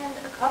mentioned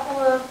a couple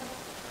of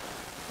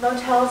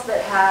motels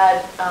that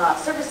had a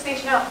service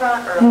station out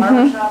front or a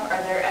barber shop.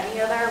 Are there any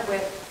other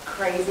with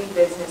crazy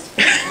business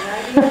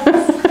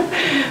ideas?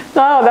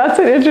 Oh, that's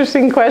an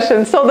interesting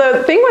question. So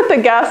the thing with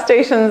the gas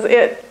stations,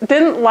 it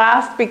didn't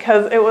last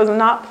because it was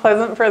not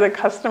pleasant for the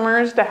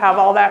customers to have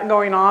all that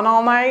going on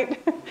all night.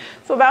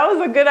 So that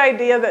was a good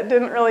idea that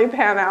didn't really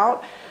pan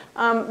out.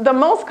 The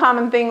most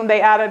common thing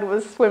they added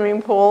was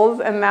swimming pools,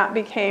 and that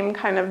became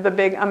kind of the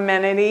big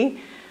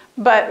amenity.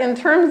 But in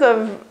terms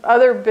of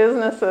other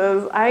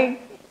businesses, I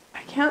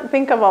can't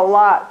think of a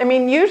lot. I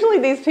mean, usually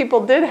these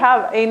people did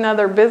have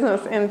another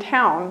business in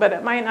town, but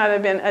it might not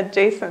have been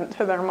adjacent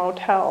to their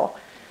motel.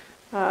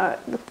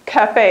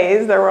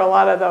 Cafes, there were a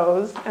lot of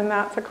those, and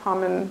that's a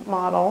common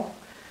model.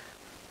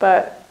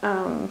 But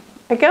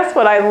I guess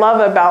what I love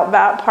about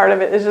that part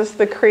of it is just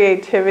the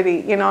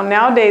creativity.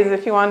 Nowadays,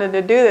 if you wanted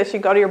to do this, you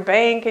go to your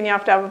bank and you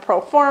have to have a pro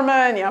forma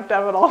and you have to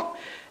have it all,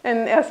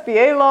 an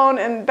SBA loan.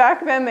 And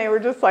back then, they were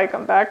just like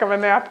on the back of a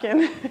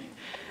napkin.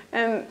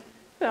 And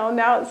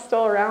now it's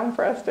still around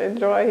for us to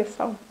enjoy.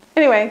 So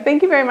anyway,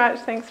 thank you very much.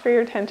 Thanks for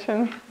your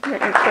attention, your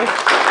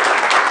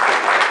interest.